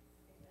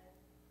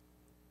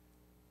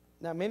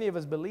 Now, many of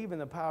us believe in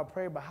the power of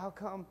prayer, but how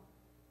come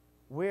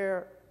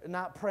we're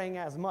not praying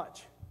as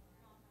much?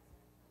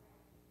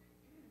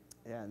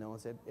 Yeah, no one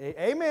said,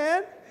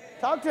 amen.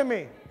 Talk to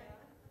me.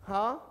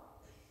 Huh?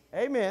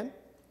 Amen.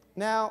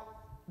 Now,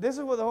 this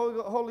is what the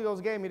Holy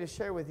Ghost gave me to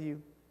share with you.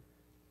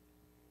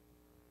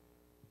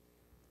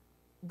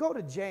 Go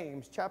to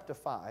James chapter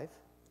 5.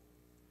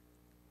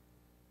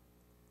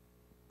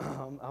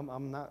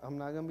 I'm not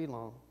going to be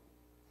long.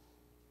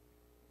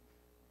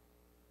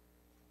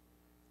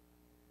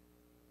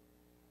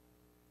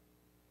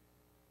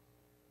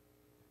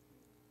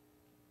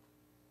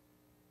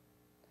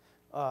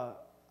 I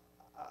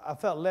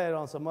felt led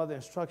on some other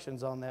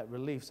instructions on that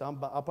relief, so I'm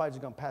probably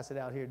just going to pass it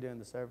out here during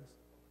the service,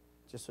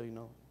 just so you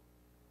know.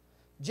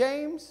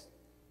 James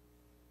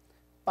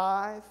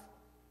 5,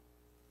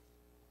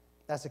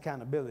 that's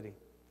accountability.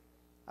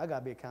 I got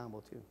to be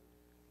accountable too.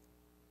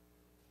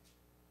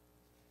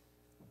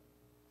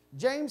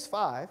 James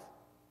 5,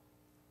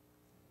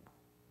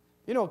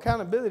 you know,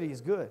 accountability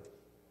is good.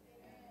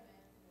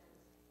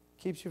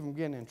 Keeps you from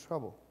getting in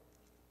trouble.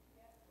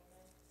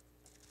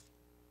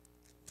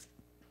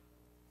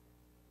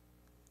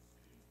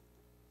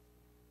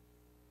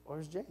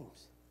 Where's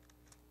James?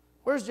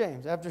 Where's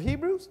James? After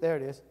Hebrews? There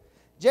it is.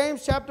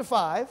 James chapter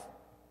 5.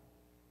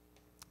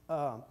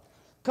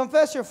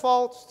 Confess your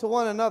faults to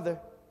one another.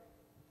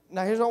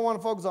 Now here's what I want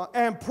to focus on.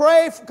 And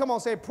pray, come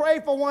on, say pray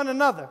for one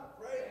another.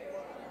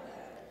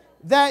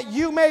 That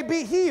you may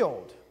be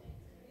healed.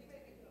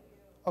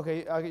 Okay,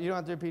 you don't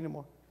have to repeat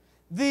anymore.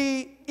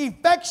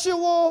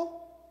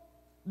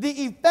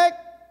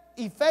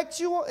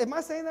 Effectual, am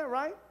I saying that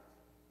right?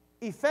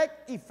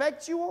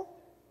 Effectual?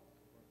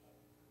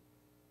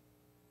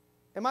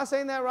 Am I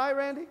saying that right,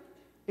 Randy?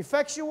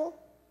 Effectual?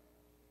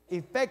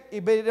 But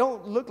it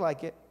don't look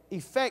like it.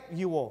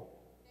 Effectual.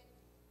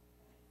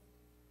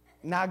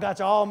 Now I got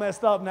you all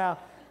messed up now.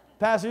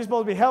 Pastor, you're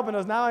supposed to be helping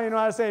us. Now I don't know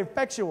how to say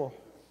effectual.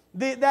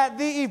 The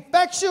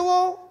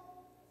effectual,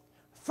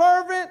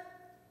 fervent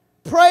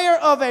prayer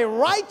of a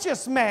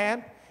righteous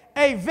man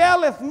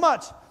availeth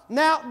much.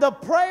 Now the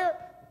prayer,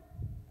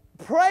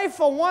 pray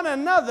for one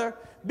another,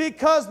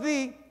 because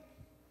the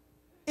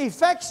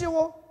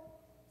effectual,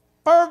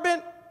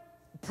 fervent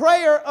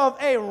prayer of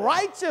a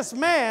righteous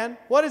man,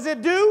 what does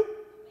it do?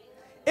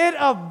 It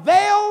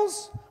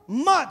avails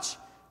much.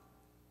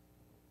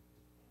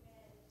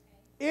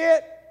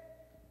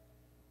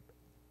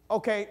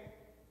 Okay,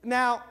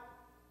 now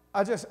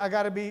I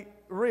got to be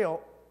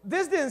real.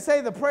 This didn't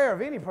say the prayer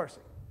of any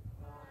person.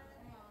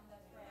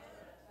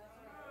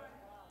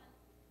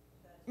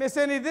 Miss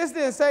Cindy, this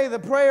didn't say the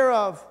prayer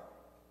of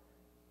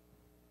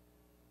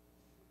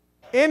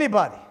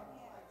anybody.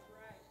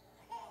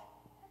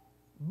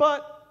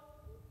 But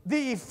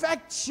the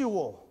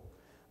effectual,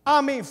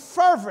 fervent,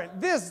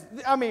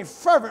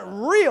 fervent,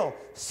 real,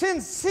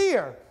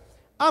 sincere,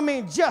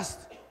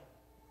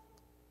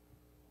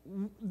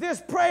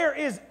 this prayer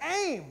is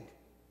aimed.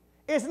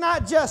 It's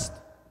not just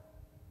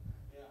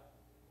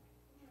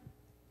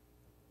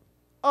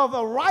of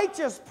a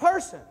righteous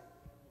person.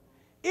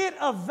 It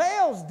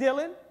avails,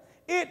 Dylan.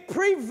 It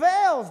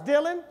prevails,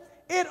 Dylan.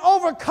 It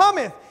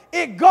overcometh.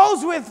 It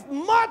goes with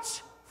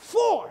much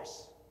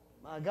force.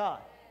 My God.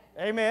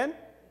 Amen.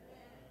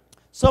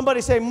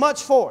 Somebody say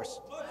much force.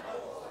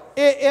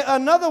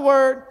 Another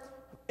word,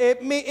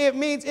 it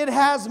means it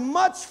has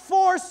much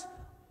force,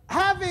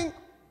 having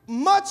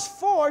much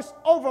force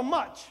over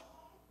much.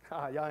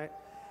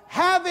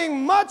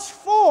 Having much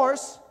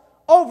force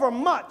over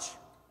much.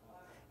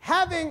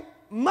 Having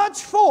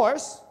much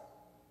force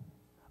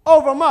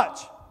over much.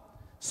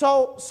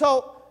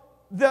 So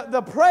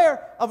the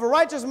prayer of a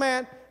righteous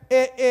man,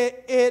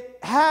 it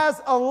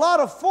has a lot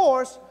of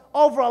force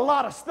over a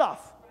lot of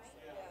stuff.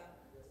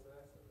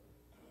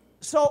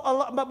 So,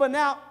 but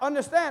now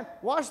understand,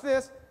 watch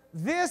this.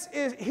 This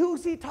is,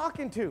 who's he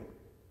talking to?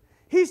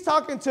 He's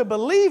talking to a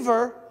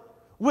believer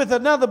with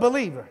another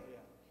believer.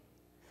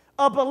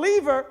 A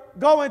believer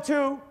going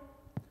to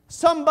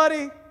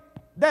somebody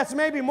that's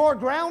maybe more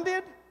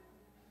grounded,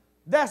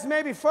 that's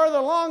maybe further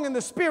along in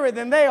the spirit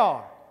than they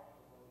are.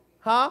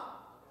 Huh?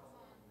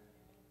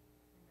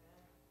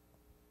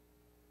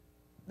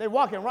 They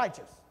walking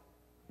righteous.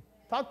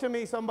 Talk to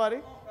me, somebody.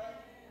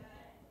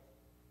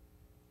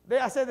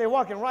 I said they're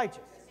walking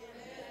righteous.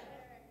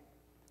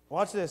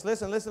 Watch this.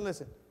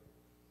 Listen.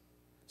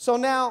 So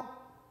now,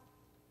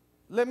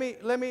 let me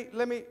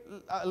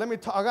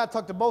talk. I got to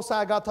talk to both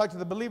sides. I got to talk to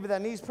the believer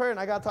that needs prayer, and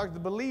I got to talk to the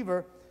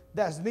believer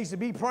that needs to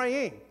be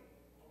praying.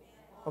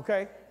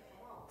 Okay?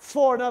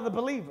 For another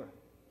believer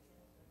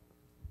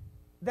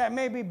that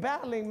may be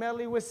battling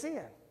medley with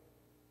sin.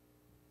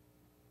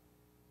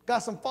 Got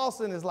some faults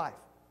in his life.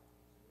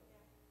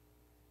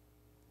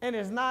 And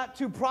is not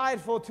too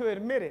prideful to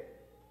admit it.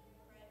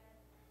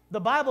 The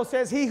Bible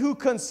says he who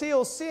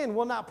conceals sin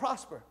will not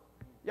prosper.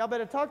 Y'all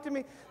better talk to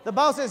me. The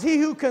Bible says he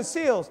who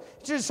conceals,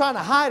 he's just trying to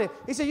hide it.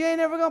 He said, you ain't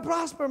never going to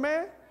prosper,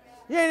 man.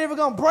 You ain't never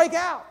going to break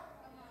out.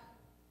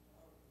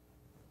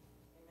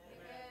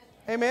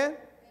 Amen. Amen.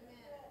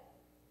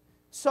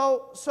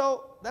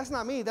 So that's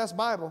not me, that's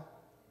Bible.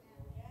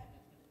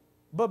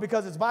 But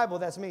because it's Bible,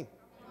 that's me.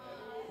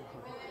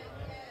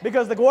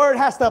 Because the word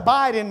has to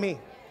abide in me.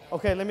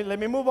 Okay, let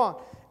me move on.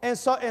 And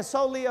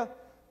so Leah,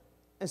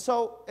 and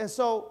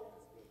so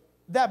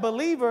that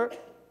believer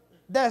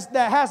that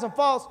has some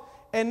faults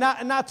and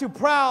not too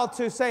proud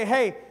to say,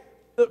 hey,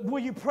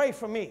 will you pray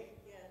for me?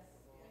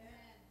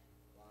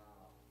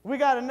 We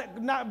got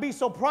to not be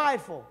so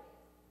prideful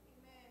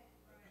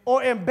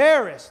or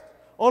embarrassed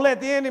or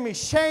let the enemy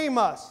shame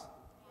us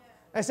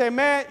and say,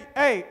 man,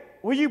 hey,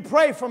 will you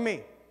pray for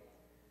me?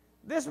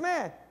 This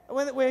man,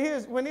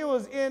 when he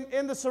was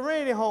in the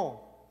Serenity Home,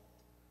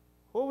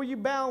 what were you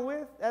bound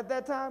with at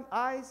that time?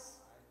 Ice,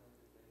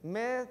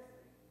 meth,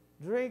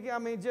 drinking. I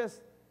mean,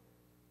 just,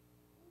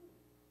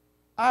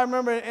 I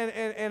remember,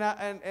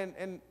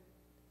 and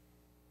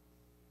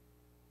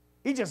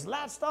he just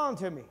latched on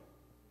to me.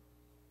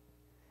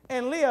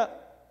 And Leah,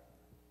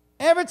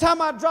 every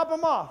time I drop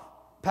him off,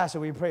 Pastor,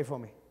 will you pray for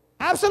me?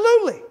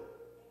 Absolutely.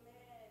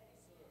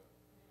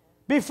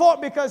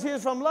 Because he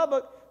was from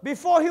Lubbock,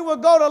 before he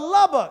would go to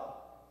Lubbock,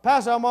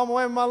 Pastor, I'm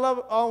on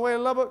my way to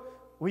Lubbock,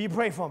 will you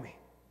pray for me?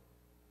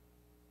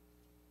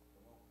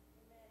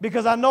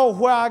 Because I know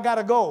where I got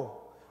to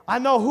go. I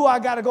know who I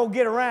got to go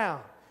get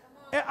around.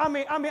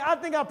 I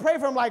think I pray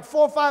for him like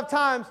 4 or 5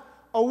 times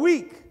a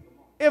week,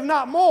 if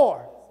not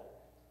more.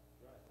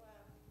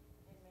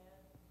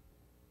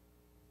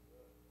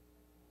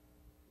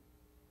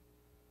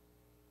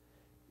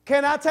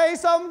 Can I tell you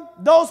something?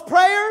 Those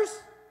prayers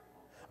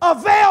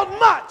availed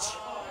much.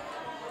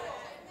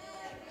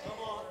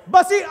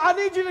 But see, I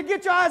need you to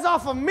get your eyes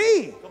off of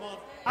me.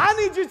 I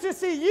need you to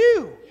see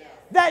you.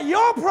 That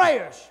your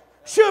prayers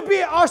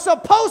are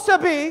supposed to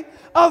be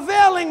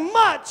availing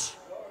much.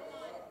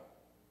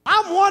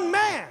 I'm one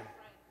man.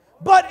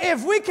 But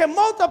if we can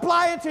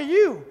multiply into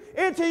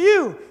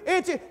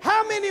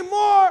how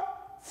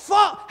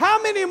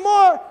many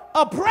more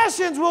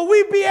oppressions will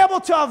we be able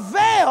to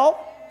avail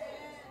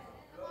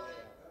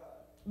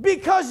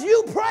because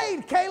you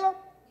prayed, Caleb?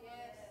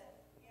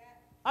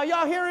 Are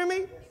y'all hearing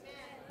me?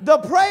 The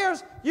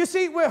prayers, you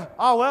see,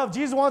 if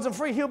Jesus wants them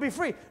free, he'll be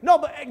free. No,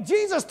 but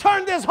Jesus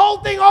turned this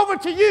whole thing over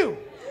to you.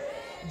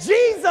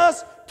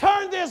 Jesus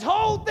turned this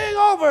whole thing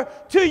over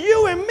to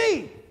you and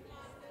me.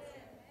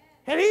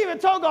 And he even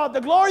told God,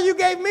 the glory you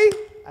gave me,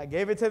 I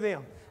gave it to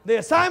them. The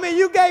assignment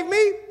you gave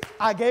me,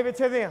 I gave it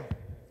to them.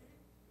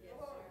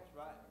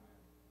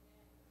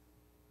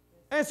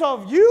 And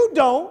so if you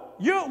don't,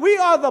 we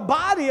are the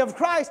body of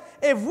Christ.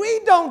 If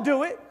we don't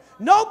do it,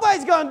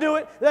 nobody's going to do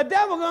it. The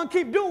devil's going to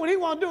keep doing what he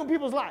wants to do in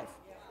people's life.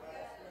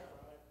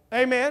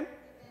 Amen.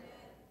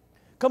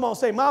 Come on,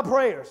 say, my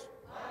prayers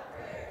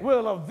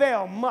will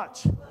avail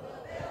much.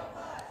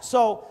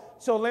 So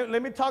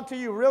let me talk to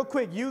you real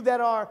quick.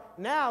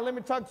 Let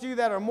me talk to you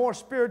that are more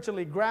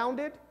spiritually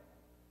grounded.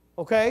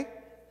 Okay?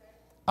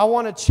 I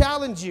want to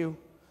challenge you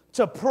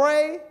to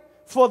pray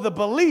for the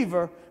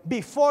believer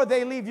before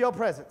they leave your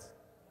presence.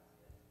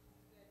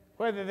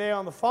 Whether they're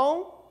on the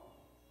phone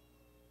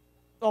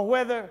or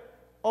whether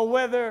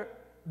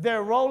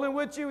they're rolling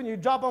with you and you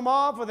drop them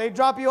off or they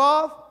drop you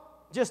off,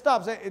 just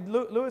stop. Say,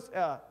 Lewis,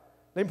 let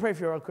me pray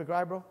for you real quick,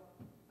 right, bro?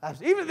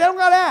 Even if they don't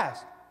got to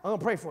ask, I'm going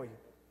to pray for you.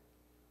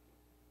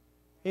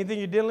 Anything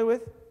you're dealing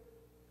with?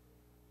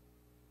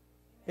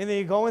 Anything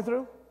you're going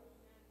through?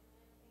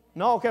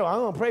 No? Okay, well, I'm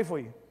going to pray for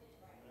you.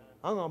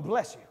 I'm going to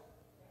bless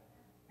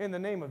you in the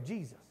name of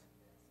Jesus.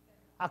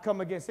 I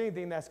come against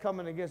anything that's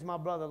coming against my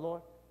brother,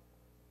 Lord.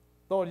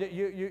 Lord,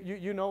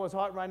 you know his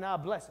heart right now.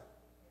 Bless him.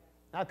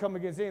 I come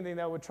against anything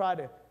that would try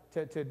to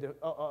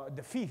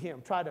defeat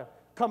him, try to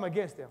come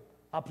against him.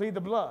 I plead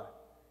the blood.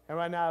 And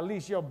right now, at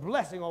least your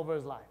blessing over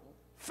his life.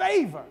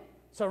 Favor.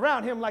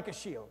 Surround him like a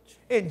shield.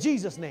 In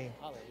Jesus' name.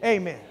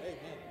 Amen.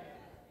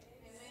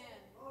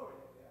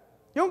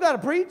 You don't got to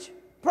preach.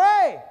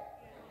 Pray.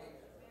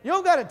 You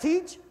don't got to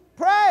teach.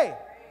 Pray.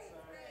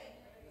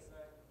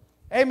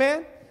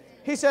 Amen.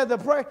 He said the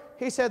prayer.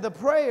 He said that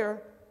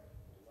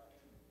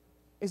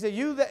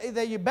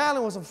you're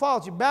battling with some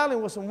faults, you're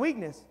battling with some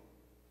weakness.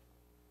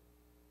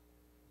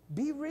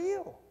 Be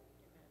real.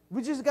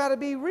 We just got to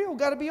be real,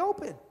 got to be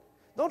open.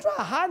 Don't try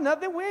to hide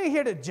nothing. We ain't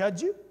here to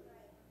judge you.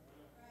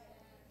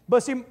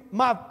 But see,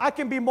 I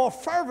can be more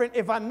fervent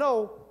if I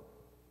know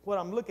what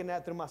I'm looking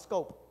at through my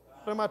scope.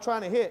 What am I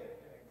trying to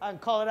hit? I can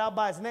call it out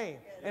by its name.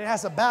 And it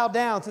has to bow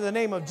down to the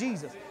name of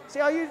Jesus. See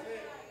how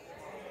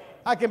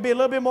I can be a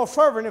little bit more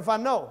fervent if I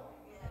know.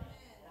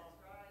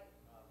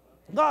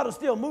 God will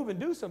still move and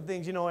do some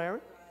things, you know,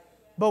 Aaron.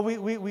 But we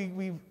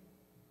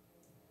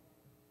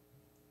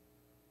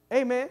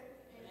Amen.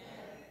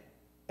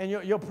 And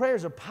your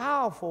prayers are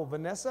powerful,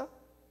 Vanessa.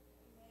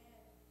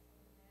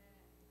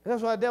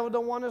 That's why the devil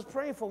don't want us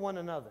praying for one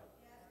another.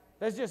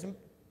 Let's just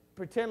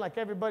pretend like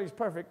everybody's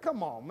perfect.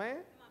 Come on, man.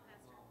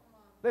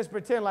 Let's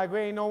pretend like we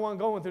ain't no one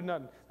going through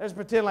nothing. Let's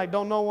pretend like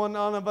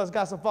none of us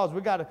got some faults.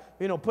 We got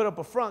to, put up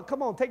a front.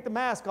 Come on, take the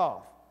mask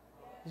off.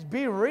 Just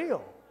be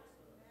real.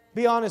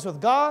 Be honest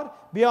with God.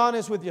 Be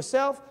honest with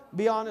yourself.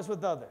 Be honest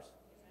with others.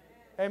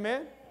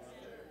 Amen?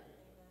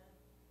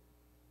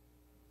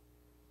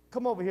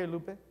 Come over here,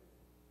 Lupe.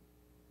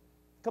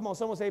 Come on,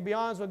 someone say, be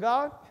honest with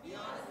God. Be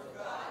honest with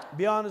God.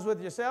 Be honest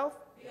with yourself.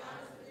 Be honest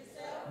with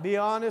yourself. Be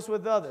honest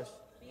with others.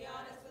 Be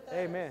honest with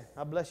others. Amen.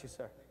 I bless you,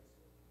 sir.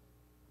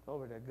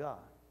 Over to God.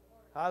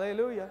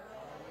 Hallelujah.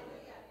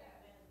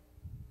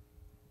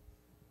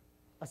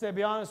 I said,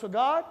 be honest with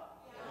God.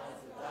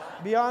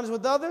 Be honest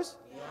with others.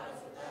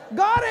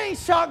 God ain't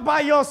shocked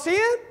by your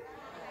sin.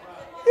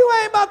 You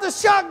ain't about to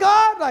shock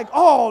God like,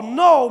 oh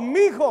no,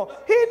 mijo.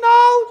 He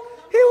knows.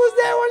 He was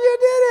there when you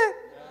did it.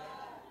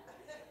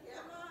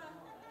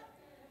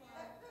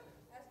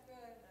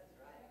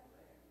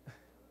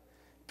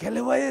 ¿Qué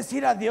le voy a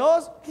decir a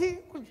Dios?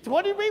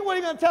 What do you mean? What are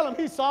you going to tell him?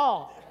 He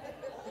saw.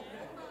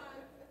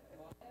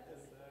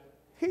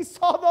 He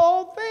saw the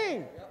whole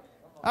thing.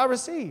 I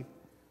received.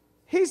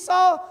 He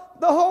saw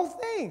the whole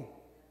thing.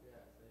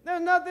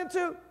 There's nothing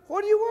to,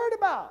 what are you worried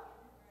about?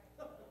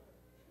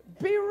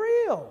 Be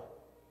real.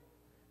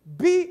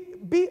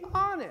 Be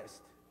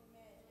honest.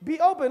 Be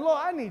open. Lord,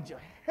 I need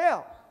your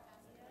help.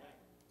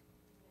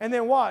 And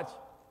then watch.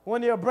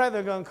 One of your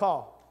brethren going to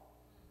call.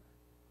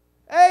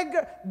 Hey,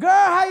 girl,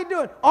 how you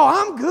doing? Oh,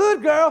 I'm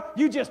good, girl.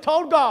 You just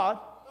told God.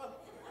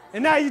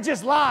 And now you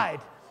just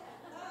lied.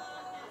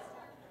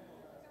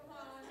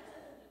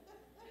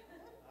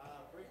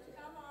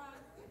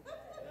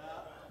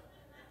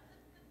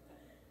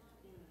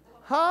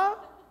 Huh?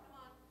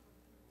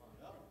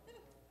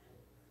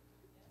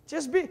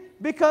 Just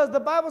because the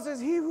Bible says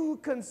he who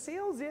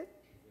conceals it,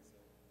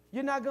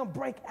 you're not going to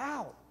break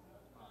out.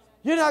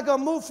 You're not going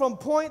to move from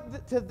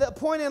point to the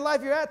point in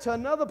life you're at to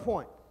another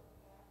point.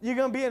 You're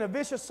going to be in a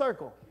vicious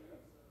circle.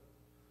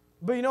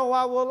 But you know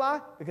why we'll lie?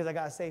 Because I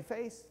got a safe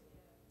face.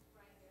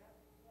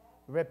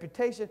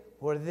 Reputation.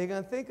 What are they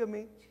going to think of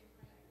me?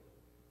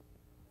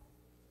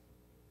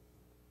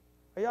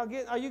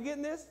 Are you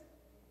getting this?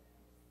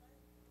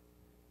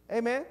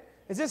 Amen.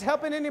 Is this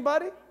helping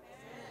anybody? Amen.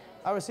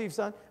 I received,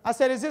 son. I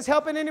said, is this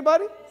helping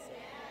anybody? Amen.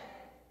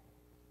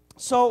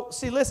 So,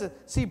 see, listen.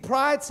 See,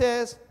 pride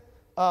says,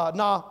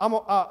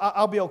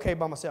 I'll be okay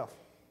by myself.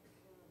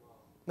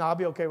 No, I'll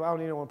be okay. I don't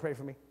need anyone to pray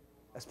for me.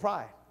 That's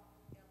pride.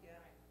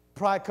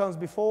 Pride comes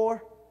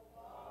before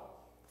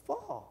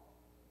fall.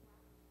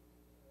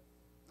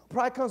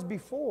 Pride comes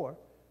before.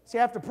 See,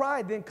 after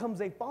pride, then comes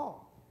a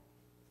fall.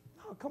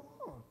 No, come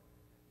on.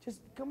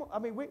 Just come on. I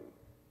mean,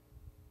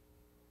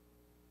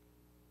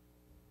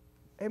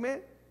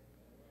 amen?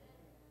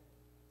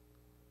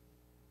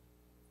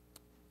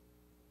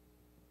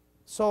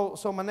 So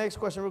my next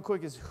question real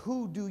quick is,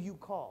 who do you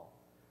call?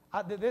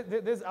 I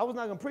was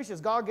not going to preach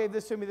this. God gave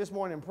this to me this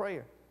morning in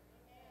prayer.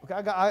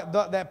 Okay,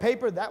 that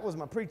paper, that was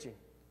my preaching.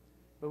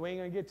 But we ain't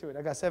going to get to it.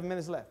 I got 7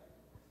 minutes left.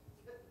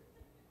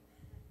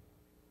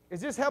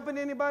 Is this helping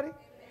anybody? Yeah.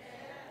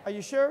 Are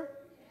you sure?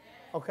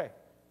 Yeah. Okay.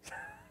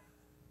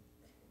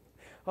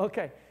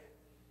 Okay.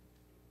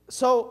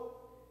 So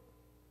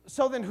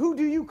then who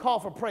do you call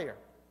for prayer?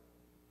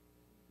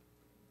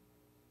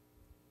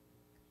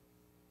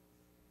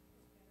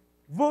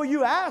 Will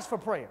you ask for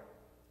prayer?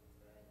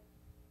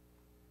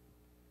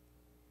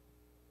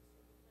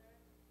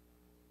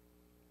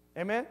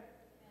 Amen?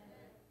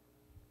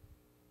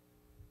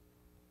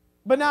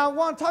 But now I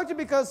want to talk to you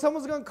because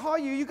someone's going to call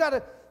you. You got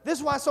to, this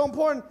is why it's so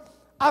important.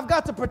 I've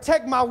got to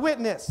protect my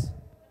witness.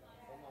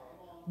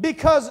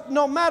 Because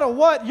no matter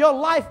what, your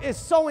life is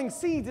sowing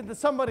seeds into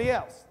somebody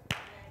else.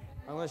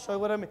 I'm going to show you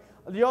what I mean.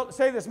 You'll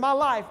say this, my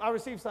life, I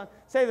received son.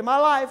 Say that my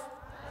life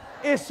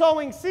is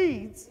sowing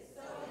seeds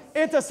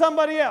into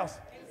somebody else.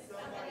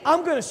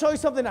 I'm going to show you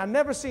something I've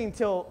never seen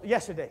till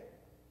yesterday.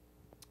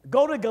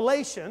 Go to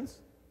Galatians.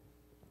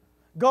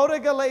 Go to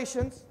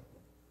Galatians.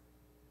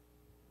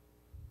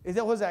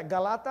 What is that?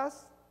 Galatas?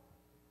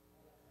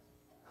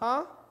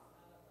 Huh?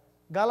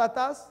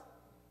 Galatas?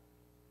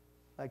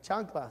 Like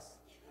chanclas.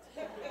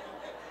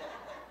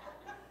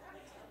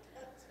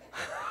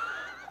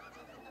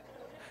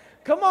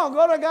 Come on,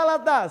 go to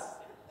Galatas.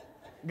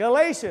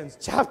 Galatians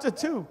chapter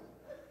 2.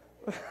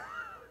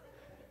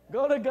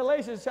 Go to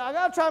Galatians. I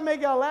got to try to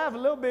make y'all laugh a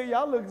little bit.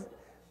 Y'all look.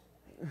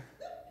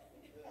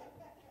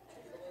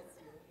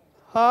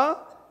 Huh?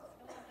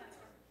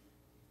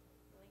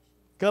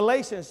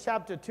 Galatians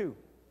chapter 2.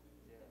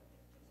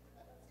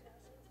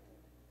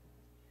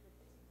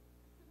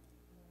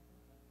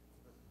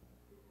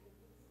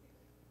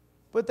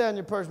 Put that in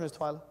your purse, Miss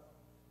Twyla.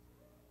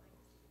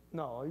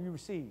 No, you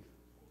receive.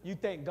 You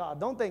thank God.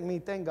 Don't thank me,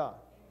 thank God.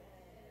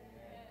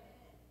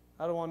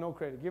 I don't want no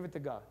credit. Give it to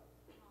God.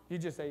 You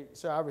just say,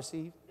 sir, I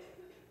receive.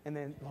 And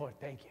then, Lord,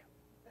 thank you.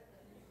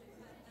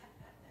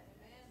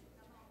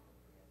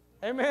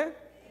 Amen?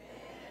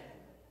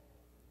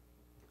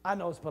 I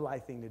know it's a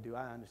polite thing to do.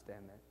 I understand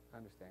that. I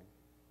understand.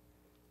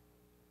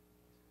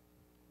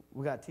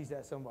 We got to teach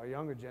that to some of our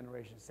younger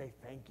generation. Say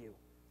thank you.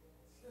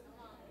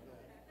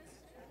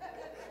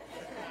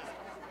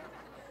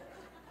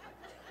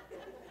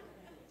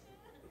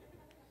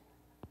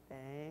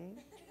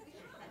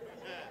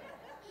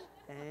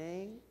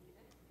 Thank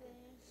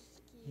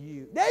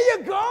you. There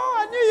you go.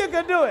 I knew you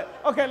could do it.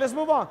 Okay, let's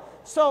move on.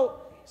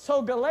 So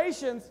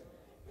Galatians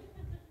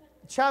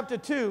chapter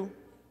 2,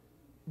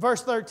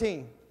 verse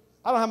 13.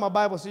 I don't have my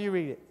Bible, so you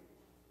read it.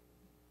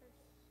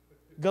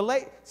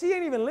 See, you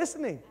ain't even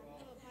listening.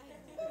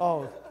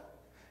 Oh.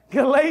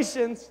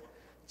 Galatians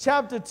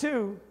chapter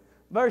 2,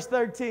 verse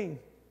 13.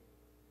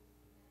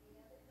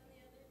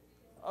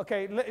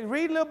 Okay,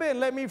 read a little bit and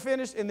let me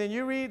finish, and then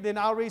you read, then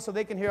I'll read so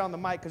they can hear on the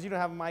mic, because you don't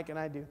have a mic and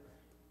I do.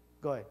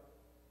 Go ahead.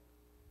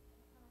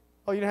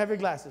 Oh, you don't have your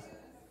glasses.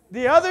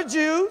 The other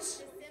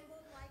Jews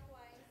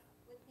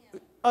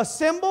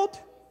assembled,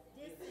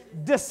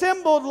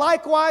 dissembled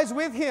likewise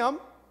with him,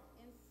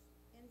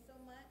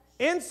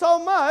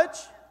 insomuch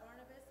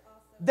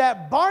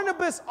that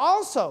Barnabas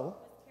also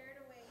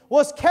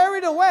was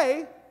carried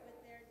away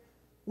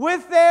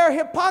with their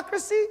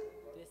hypocrisy,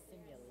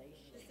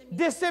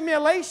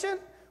 dissimulation,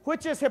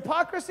 which is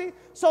hypocrisy.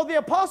 So the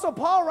Apostle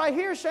Paul right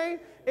here, Shane,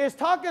 is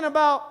talking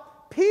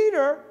about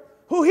Peter,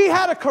 who he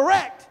had to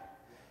correct.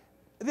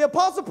 The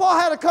Apostle Paul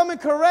had to come and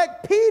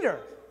correct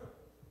Peter,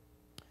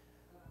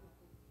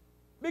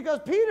 because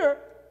Peter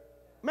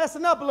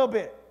messing up a little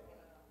bit.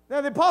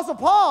 Now the Apostle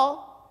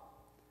Paul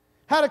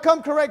had to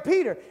come correct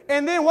Peter.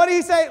 And then what did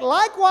he say?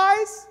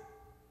 Likewise,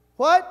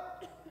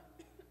 what?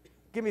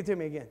 Give it to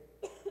me again.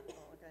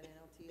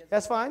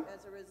 That's fine.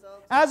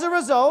 As a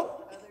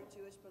result,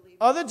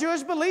 other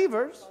Jewish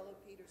believers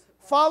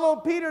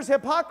followed Peter's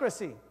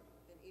hypocrisy.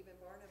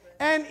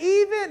 And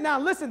even, now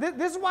listen,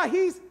 this is why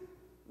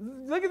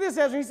look at this,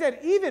 Ezra. He said,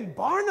 even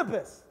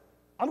Barnabas.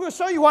 I'm going to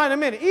show you why in a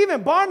minute.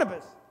 Even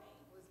Barnabas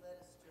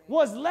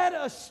was led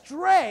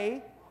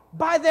astray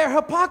by their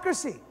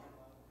hypocrisy,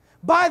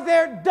 by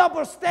their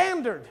double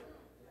standard,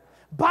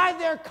 by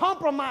their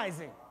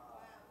compromising.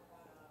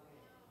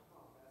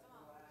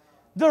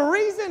 The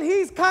reason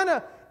he's kind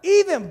of,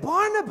 even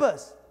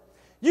Barnabas,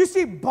 you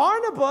see,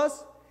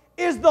 Barnabas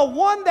is the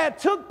one that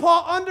took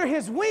Paul under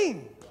his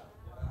wing.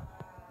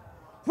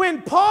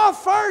 When Paul,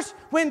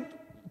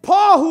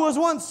 who was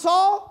once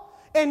Saul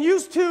and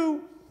used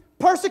to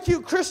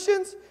persecute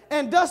Christians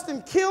and dust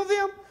and kill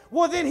them,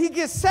 well, then he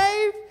gets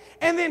saved,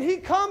 and then he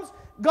comes,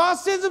 God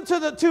sends him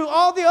to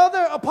all the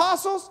other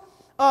apostles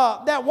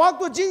that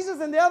walked with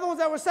Jesus and the other ones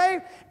that were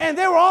saved, and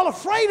they were all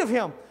afraid of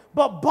him.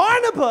 But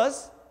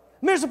Barnabas,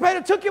 Mr.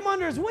 Peter, took him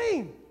under his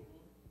wing.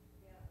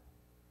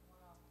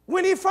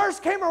 When he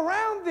first came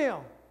around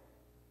them,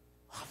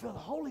 I feel the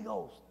Holy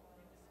Ghost.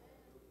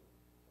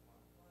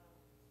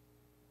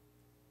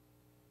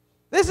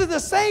 This is the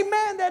same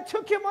man that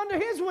took him under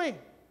his wing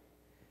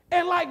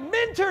and like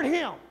mentored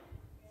him.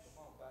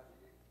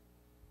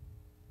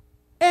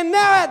 And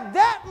now at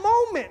that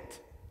moment,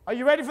 are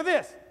you ready for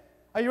this?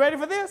 Are you ready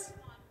for this?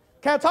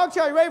 Can I talk to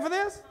you? Are you ready for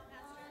this?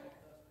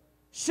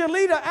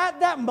 Shalita,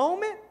 at that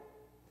moment,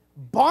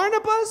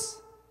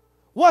 Barnabas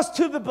was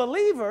to the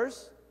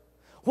believers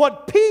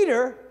what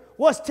Peter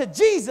was to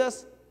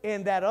Jesus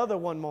in that other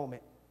one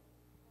moment.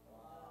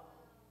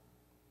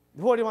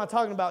 What am I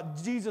talking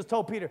about? Jesus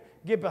told Peter,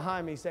 get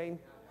behind me, Satan.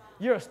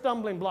 You're a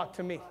stumbling block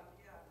to me.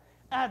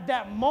 At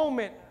that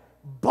moment,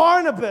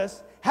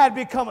 Barnabas had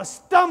become a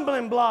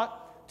stumbling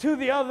block to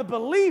the other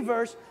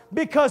believers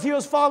because he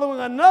was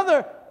following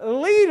another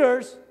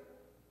leader's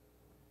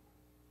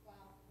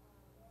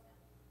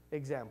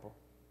example.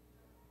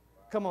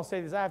 Come on,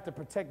 say this. I have to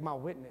protect my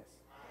witness.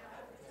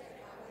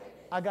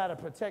 I got to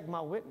protect my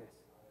witness.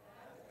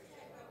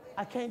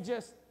 I can't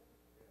just...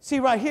 See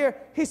right here,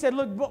 he said,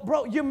 look,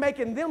 bro, you're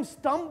making them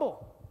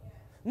stumble.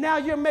 Now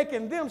you're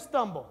making them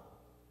stumble.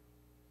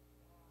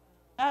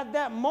 At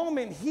that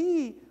moment,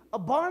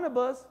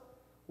 Barnabas,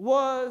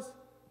 was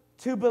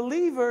to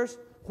believers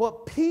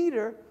what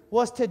Peter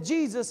was to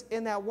Jesus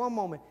in that one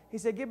moment. He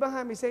said, get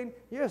behind me, Satan.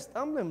 You're a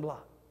stumbling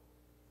block.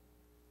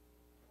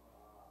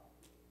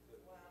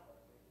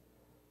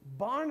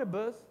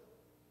 Barnabas,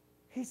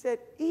 he said,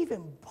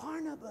 even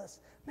Barnabas.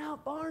 Now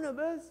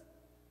Barnabas,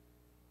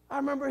 I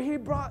remember he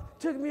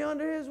took me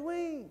under his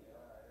wing.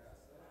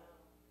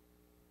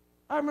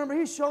 I remember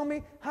he showed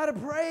me how to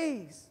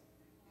praise.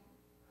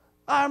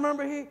 I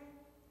remember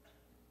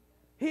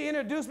he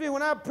introduced me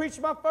when I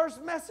preached my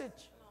first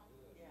message.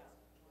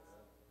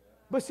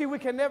 But see, we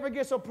can never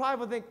get so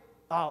prideful and think,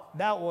 oh,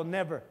 that will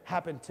never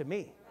happen to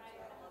me.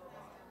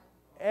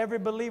 Every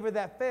believer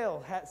that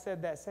failed had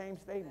said that same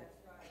statement.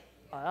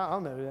 I'll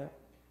know that.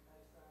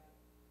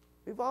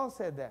 We've all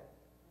said that.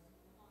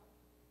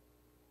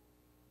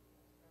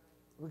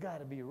 We got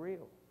to be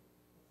real.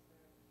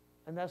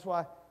 And that's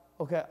why,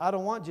 okay, I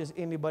don't want just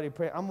anybody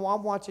praying. I'm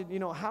watching,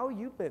 how are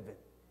you living?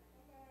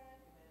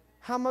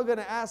 How am I going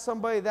to ask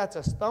somebody that's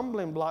a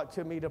stumbling block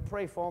to me to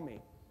pray for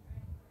me?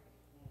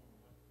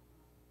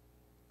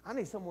 I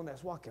need someone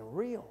that's walking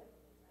real.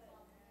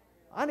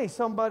 I need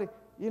somebody,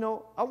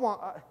 I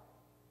want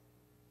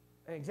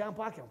an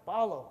example I can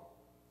follow.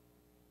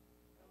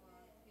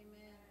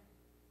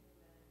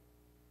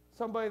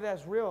 Somebody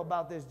that's real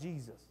about this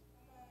Jesus.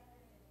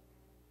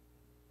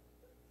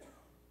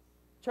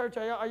 Church,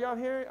 are y'all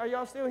here? Are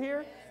y'all still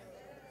here?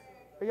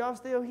 Are y'all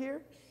still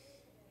here?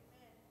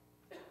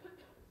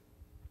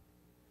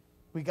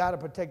 We got to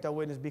protect our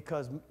witness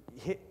because,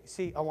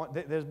 see,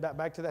 there's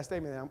back to that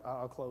statement, and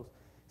I'll close.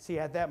 See,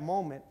 at that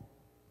moment,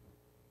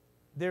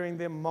 during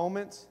them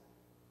moments,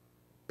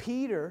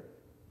 Peter,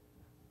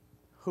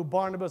 who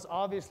Barnabas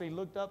obviously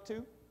looked up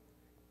to,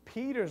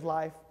 Peter's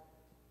life,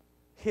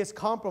 his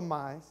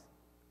compromise,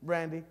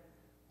 Brandy,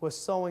 was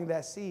sowing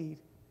that seed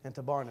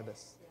into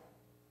Barnabas.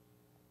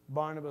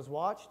 Barnabas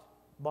watched.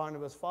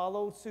 Barnabas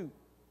followed suit.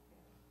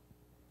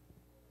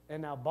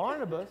 And now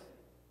Barnabas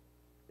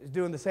is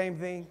doing the same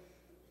thing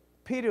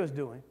Peter was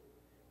doing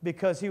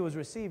because he was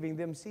receiving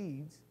them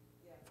seeds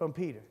from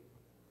Peter.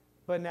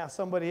 But now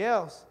somebody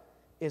else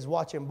is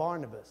watching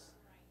Barnabas.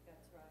 That's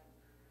right.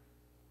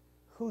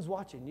 Who's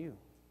watching you?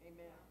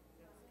 Amen.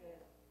 That's good.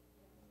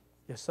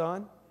 Your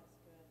son? That's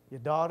good. Your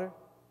daughter?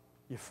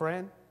 Your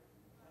friend?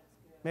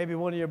 Maybe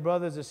one of your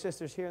brothers or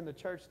sisters here in the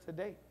church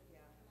today. Yeah.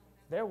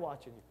 They're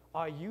watching you.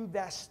 Are you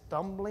that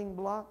stumbling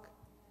block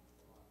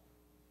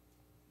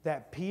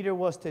that Peter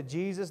was to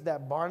Jesus,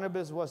 that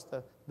Barnabas was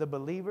to the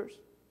believers?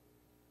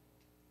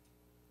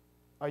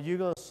 Are you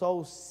going to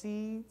sow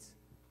seeds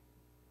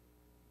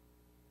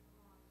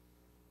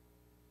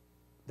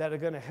that are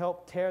going to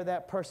help tear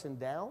that person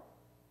down?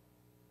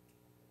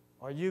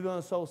 Or are you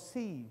going to sow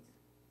seeds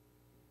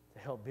to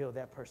help build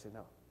that person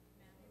up?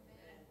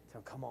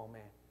 Tell them, come on,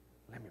 man,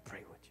 let me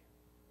pray with you.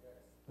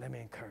 Let me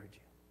encourage you.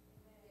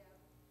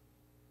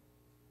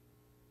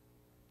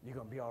 You're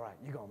going to be all right.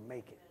 You're going to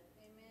make it.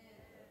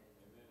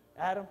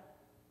 Adam,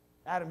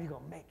 you're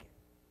going to make it.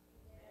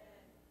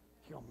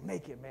 You're going to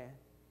make it, man.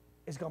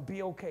 It's going to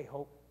be okay,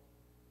 Hope.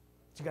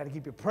 But you got to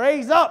keep your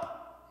praise up.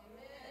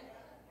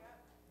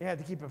 You have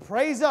to keep your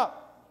praise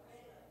up.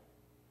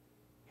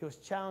 He was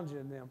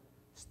challenging them,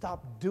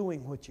 stop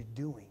doing what you're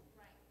doing.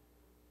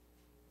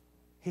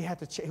 He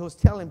was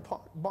telling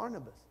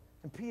Barnabas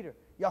and Peter,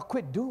 y'all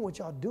quit doing what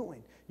y'all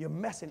doing. You're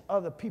messing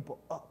other people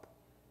up.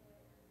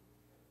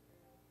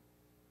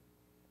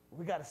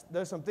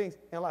 There's some things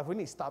in life we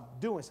need to stop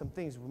doing some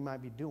things we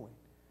might be doing.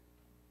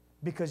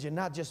 Because you're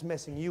not just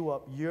messing you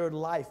up, your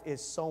life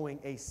is sowing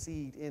a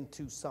seed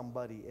into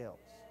somebody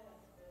else.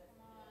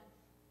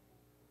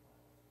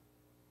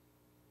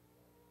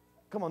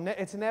 Come on,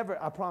 it's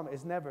never, I promise,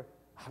 it's never,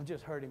 I'm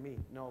just hurting me.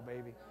 No,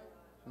 baby.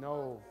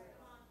 No.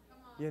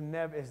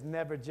 It's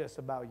never just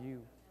about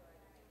you.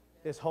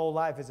 This whole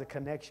life is a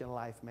connection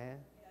life, man.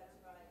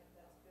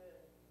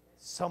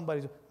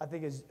 Somebody, I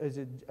think is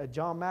it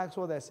John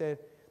Maxwell that said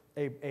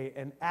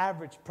an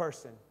average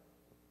person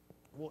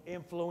will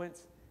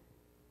influence,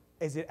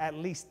 is it at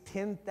least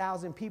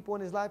 10,000 people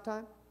in his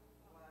lifetime?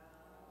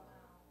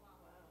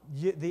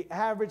 The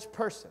average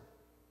person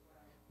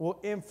will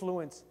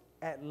influence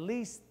at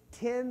least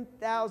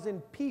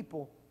 10,000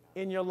 people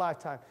in your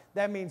lifetime.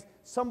 That means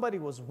somebody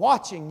was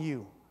watching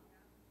you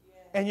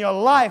and your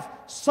life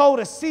sowed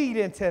a seed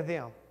into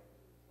them.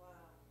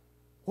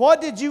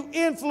 What did you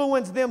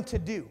influence them to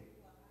do?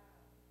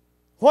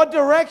 What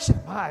direction,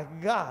 my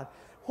God,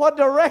 what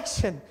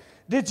direction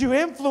did you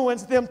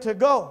influence them to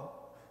go?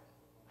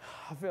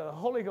 I feel the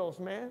Holy Ghost,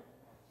 man.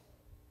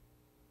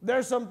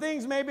 There's some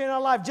things maybe in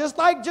our life, just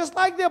like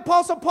the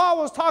Apostle Paul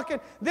was talking,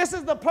 this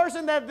is the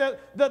person that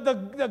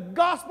the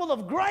gospel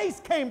of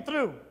grace came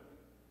through.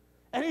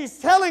 And he's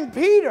telling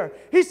Peter,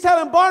 he's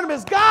telling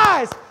Barnabas,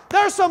 guys,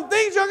 there's some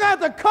things you're going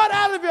to have to cut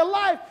out of your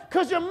life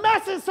because you're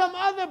messing some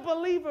other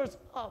believers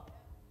up.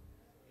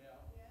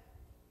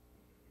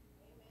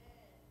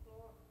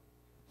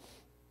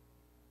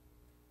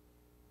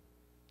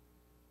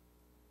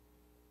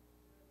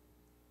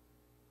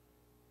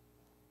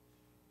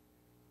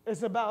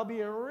 It's about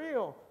being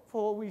real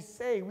for what we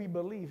say we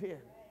believe in.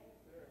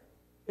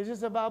 It's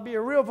just about being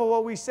real for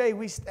what we say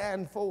we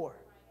stand for.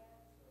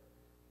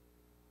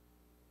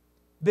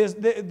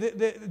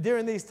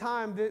 During these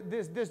times,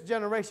 this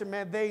generation,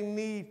 man, they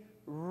need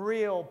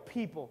real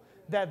people.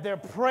 That their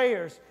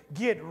prayers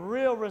get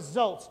real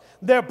results.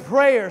 Their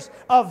prayers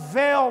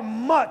avail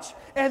much.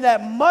 And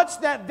that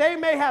much that they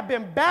may have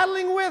been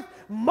battling with,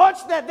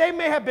 much that they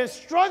may have been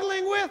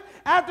struggling with,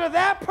 after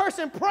that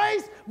person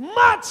prays,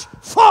 much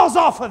falls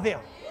off of them.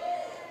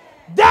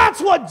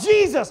 That's what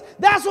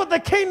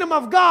the kingdom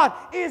of God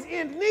is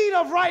in need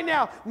of right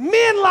now.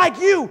 Men like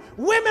you,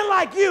 women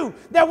like you,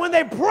 that when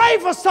they pray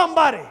for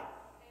somebody,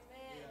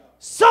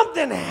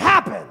 something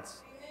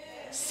happens.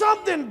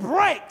 Something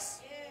breaks.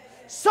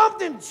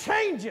 Something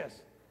changes.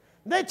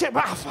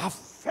 I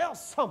felt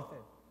something.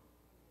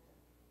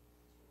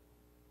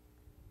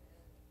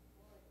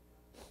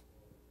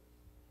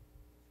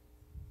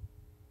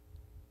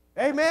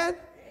 Amen?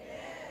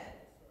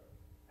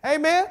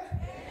 Amen?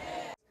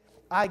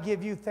 I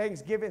give you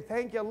thanksgiving.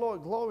 Thank you,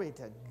 Lord. Glory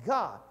to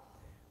God.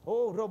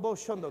 Oh, Robo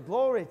Shondo.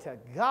 Glory to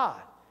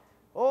God.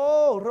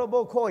 Oh,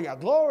 Robo Koya.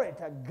 Glory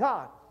to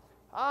God.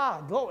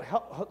 Glory.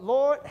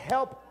 Lord,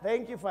 help.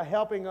 Thank you for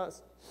helping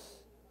us.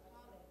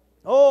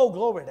 Oh,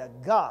 glory to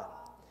God.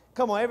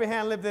 Come on, every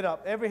hand lifted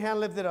up. Every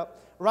hand lifted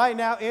up. Right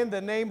now, in the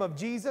name of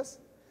Jesus,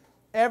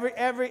 every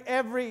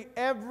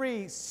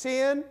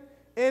sin,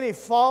 any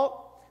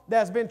fault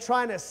that's been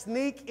trying to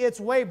sneak its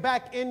way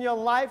back in your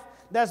life,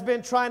 that's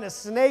been trying to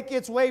snake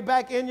its way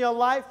back in your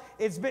life,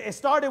 it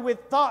started with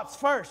thoughts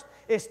first.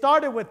 It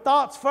started with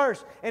thoughts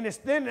first, and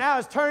now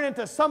it's turned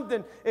into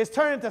something. It's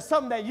turned into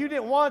something that you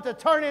didn't want it to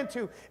turn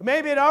into.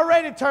 Maybe it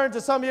already turned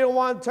to something you didn't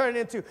want it to turn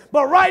into.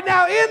 But right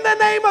now, in the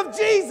name of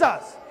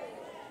Jesus,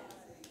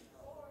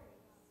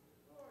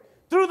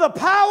 through the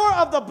power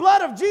of the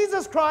blood of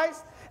Jesus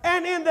Christ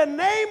And in the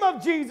name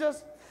of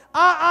Jesus,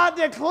 I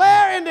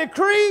declare and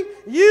decree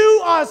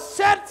you are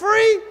set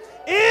free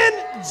in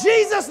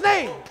Jesus'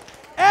 name.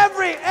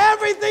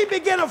 Everything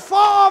begin to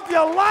fall off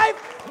your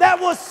life that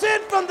was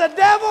sent from the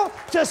devil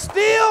to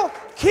steal,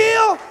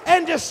 kill,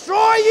 and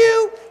destroy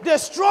you,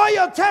 destroy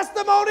your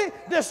testimony,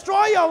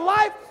 destroy your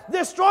life,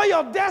 destroy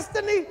your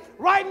destiny.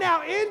 Right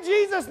now, in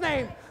Jesus'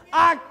 name,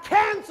 I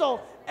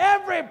cancel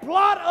every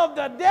plot of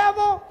the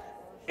devil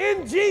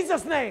in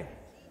Jesus' name.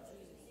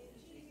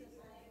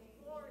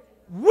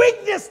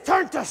 Weakness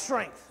turned to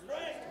strength.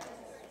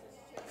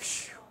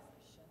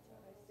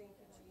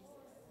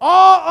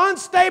 All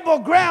unstable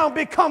ground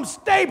becomes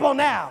stable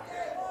now.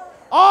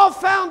 All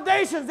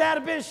foundations that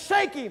have been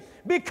shaky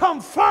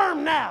become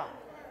firm now.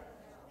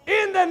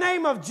 In the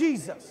name of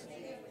Jesus.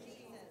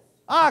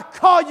 I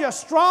call you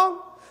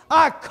strong.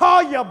 I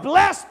call you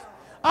blessed.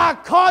 I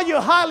call you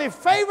highly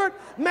favored.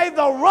 May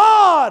the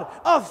rod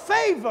of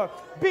favor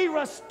be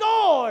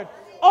restored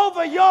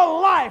over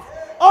your life,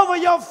 over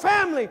your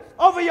family,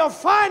 over your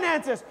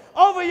finances,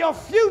 over your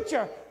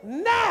future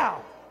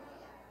now.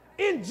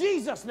 In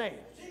Jesus' name.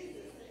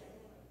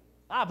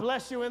 I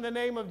bless you in the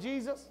name of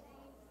Jesus.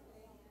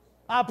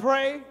 I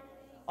pray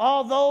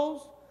all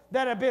those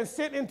that have been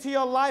sent into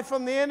your life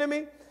from the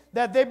enemy,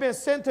 that they've been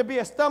sent to be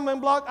a stumbling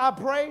block, I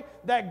pray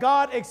that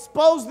God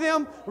expose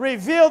them,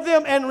 reveal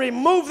them, and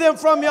remove them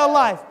from your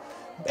life.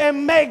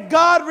 And may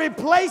God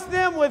replace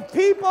them with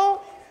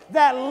people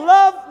that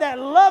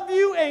love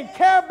you and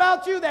care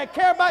about you, that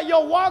care about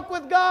your walk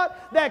with God,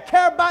 that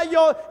care about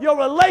your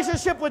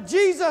relationship with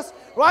Jesus.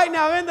 Right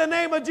now, in the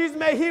name of Jesus,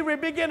 may He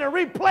begin to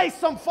replace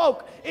some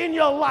folk in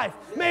your life.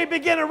 May He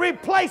begin to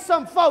replace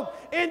some folk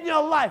in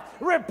your life.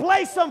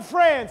 Replace some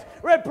friends.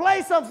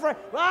 Replace some friends.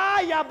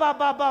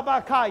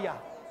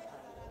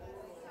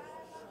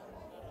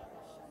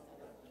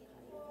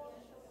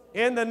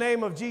 In the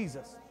name of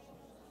Jesus.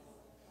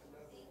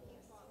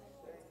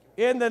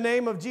 In the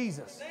name of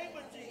Jesus.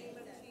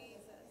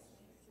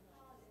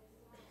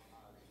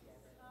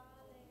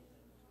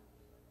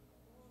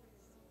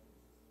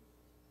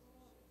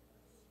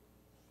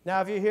 Now,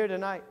 if you're here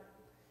tonight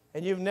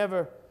and you've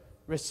never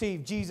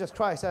received Jesus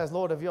Christ as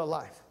Lord of your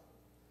life,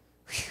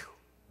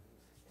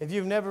 if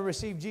you've never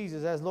received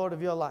Jesus as Lord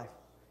of your life,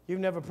 you've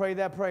never prayed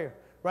that prayer,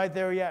 right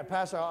there you're at,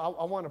 Pastor,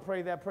 I want to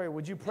pray that prayer.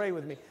 Would you pray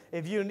with me?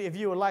 If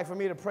you would like for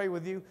me to pray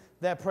with you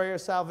that prayer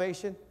of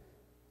salvation,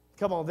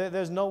 come on,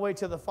 there's no way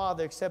to the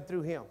Father except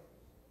through Him.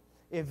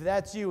 If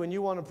that's you and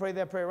you want to pray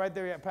that prayer, right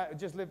there you're at,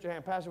 just lift your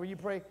hand. Pastor, will you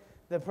pray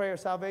the prayer of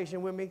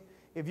salvation with me?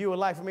 If you would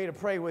like for me to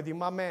pray with you,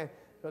 my man,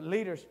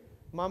 leaders,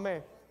 my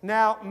man.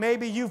 Now,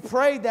 maybe you've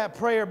prayed that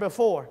prayer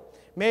before.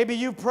 Maybe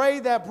you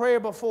prayed that prayer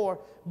before,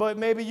 but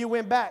maybe you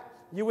went back.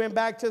 You went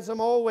back to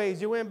some old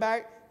ways. You went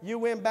back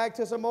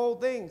to some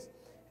old things.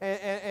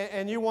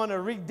 And you want to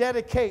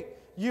rededicate.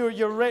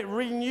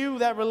 Renew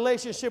that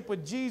relationship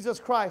with Jesus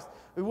Christ,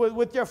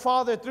 with your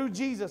Father through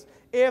Jesus.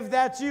 If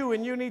that's you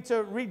and you need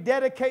to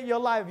rededicate your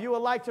life, you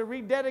would like to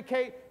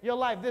rededicate your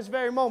life this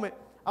very moment,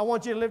 I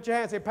want you to lift your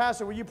hand and say,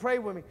 Pastor, will you pray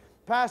with me?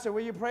 Pastor,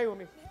 will you pray with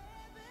me?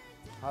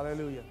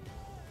 Hallelujah.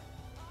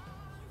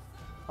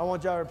 I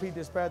want y'all to repeat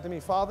this prayer to me.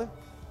 Father,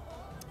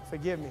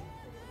 forgive me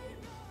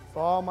for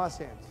all my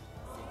sins.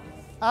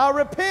 I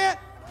repent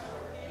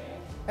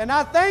and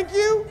I thank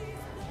you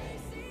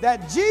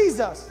that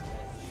Jesus,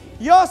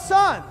 your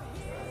Son,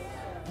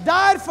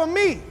 died for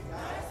me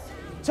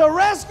to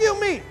rescue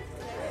me.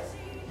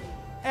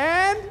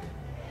 And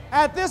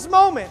at this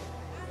moment,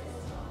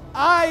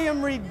 I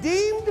am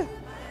redeemed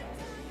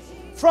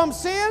from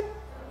sin.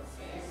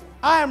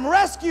 I am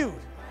rescued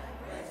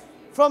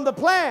from the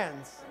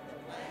plans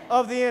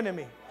of the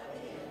enemy.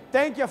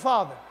 Thank you,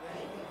 Father.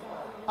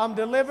 I'm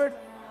delivered.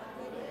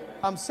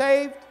 I'm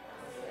saved.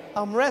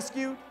 I'm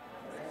rescued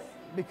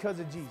because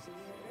of Jesus.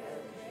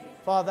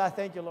 Father, I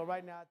thank you, Lord,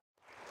 right now.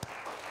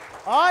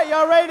 All right,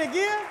 y'all ready to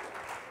give?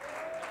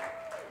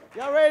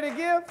 Y'all ready to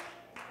give?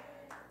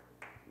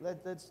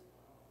 Let's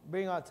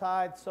bring our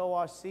tithe, sow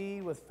our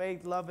seed with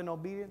faith, love, and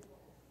obedience.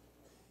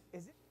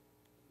 Is it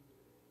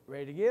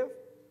ready to give?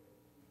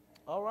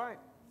 All right.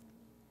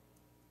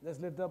 Let's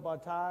lift up our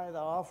tithe,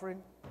 our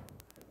offering.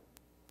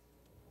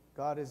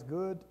 God is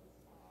good.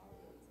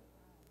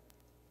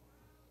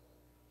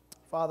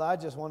 Father, I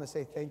just want to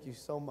say thank you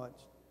so much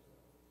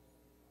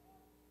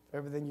for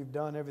everything you've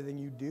done, everything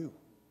you do.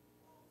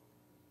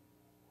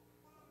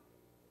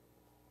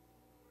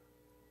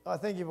 I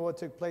thank you for what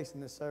took place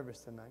in this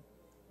service tonight.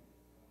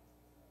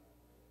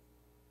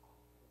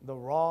 The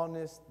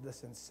rawness, the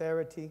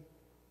sincerity.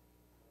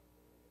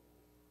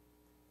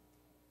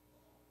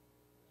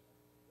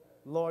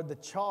 Lord, the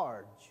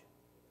charge.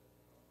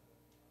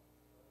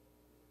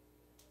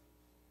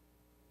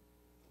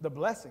 The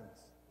blessings.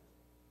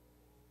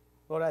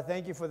 Lord, I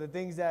thank you for the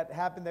things that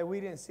happened that we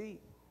didn't see,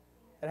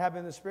 that happened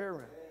in the spirit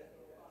realm.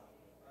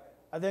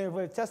 I thank you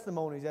for the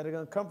testimonies that are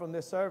going to come from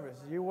this service.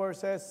 Your word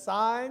says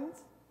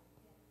signs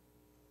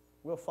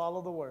will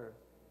follow the word.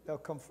 They'll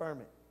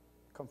confirm it.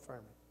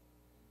 Confirm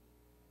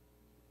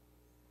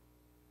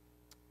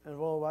it. And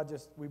Lord,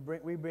 we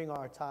bring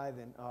our tithe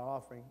and our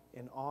offering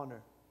in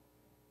honor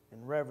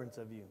and reverence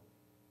of you.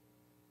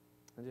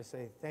 And just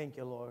say, thank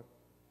you, Lord,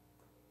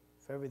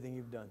 for everything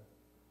you've done,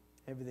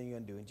 everything you're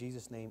going to do. In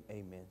Jesus' name,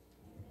 amen.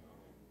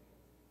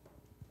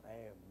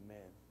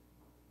 Amen.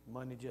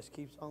 Money just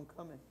keeps on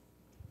coming.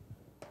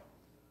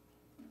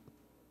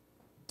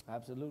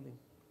 Absolutely.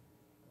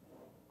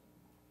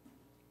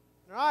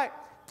 All right.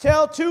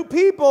 Tell 2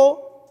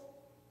 people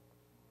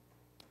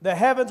the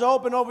heavens are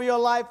open over your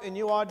life and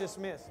you are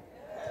dismissed.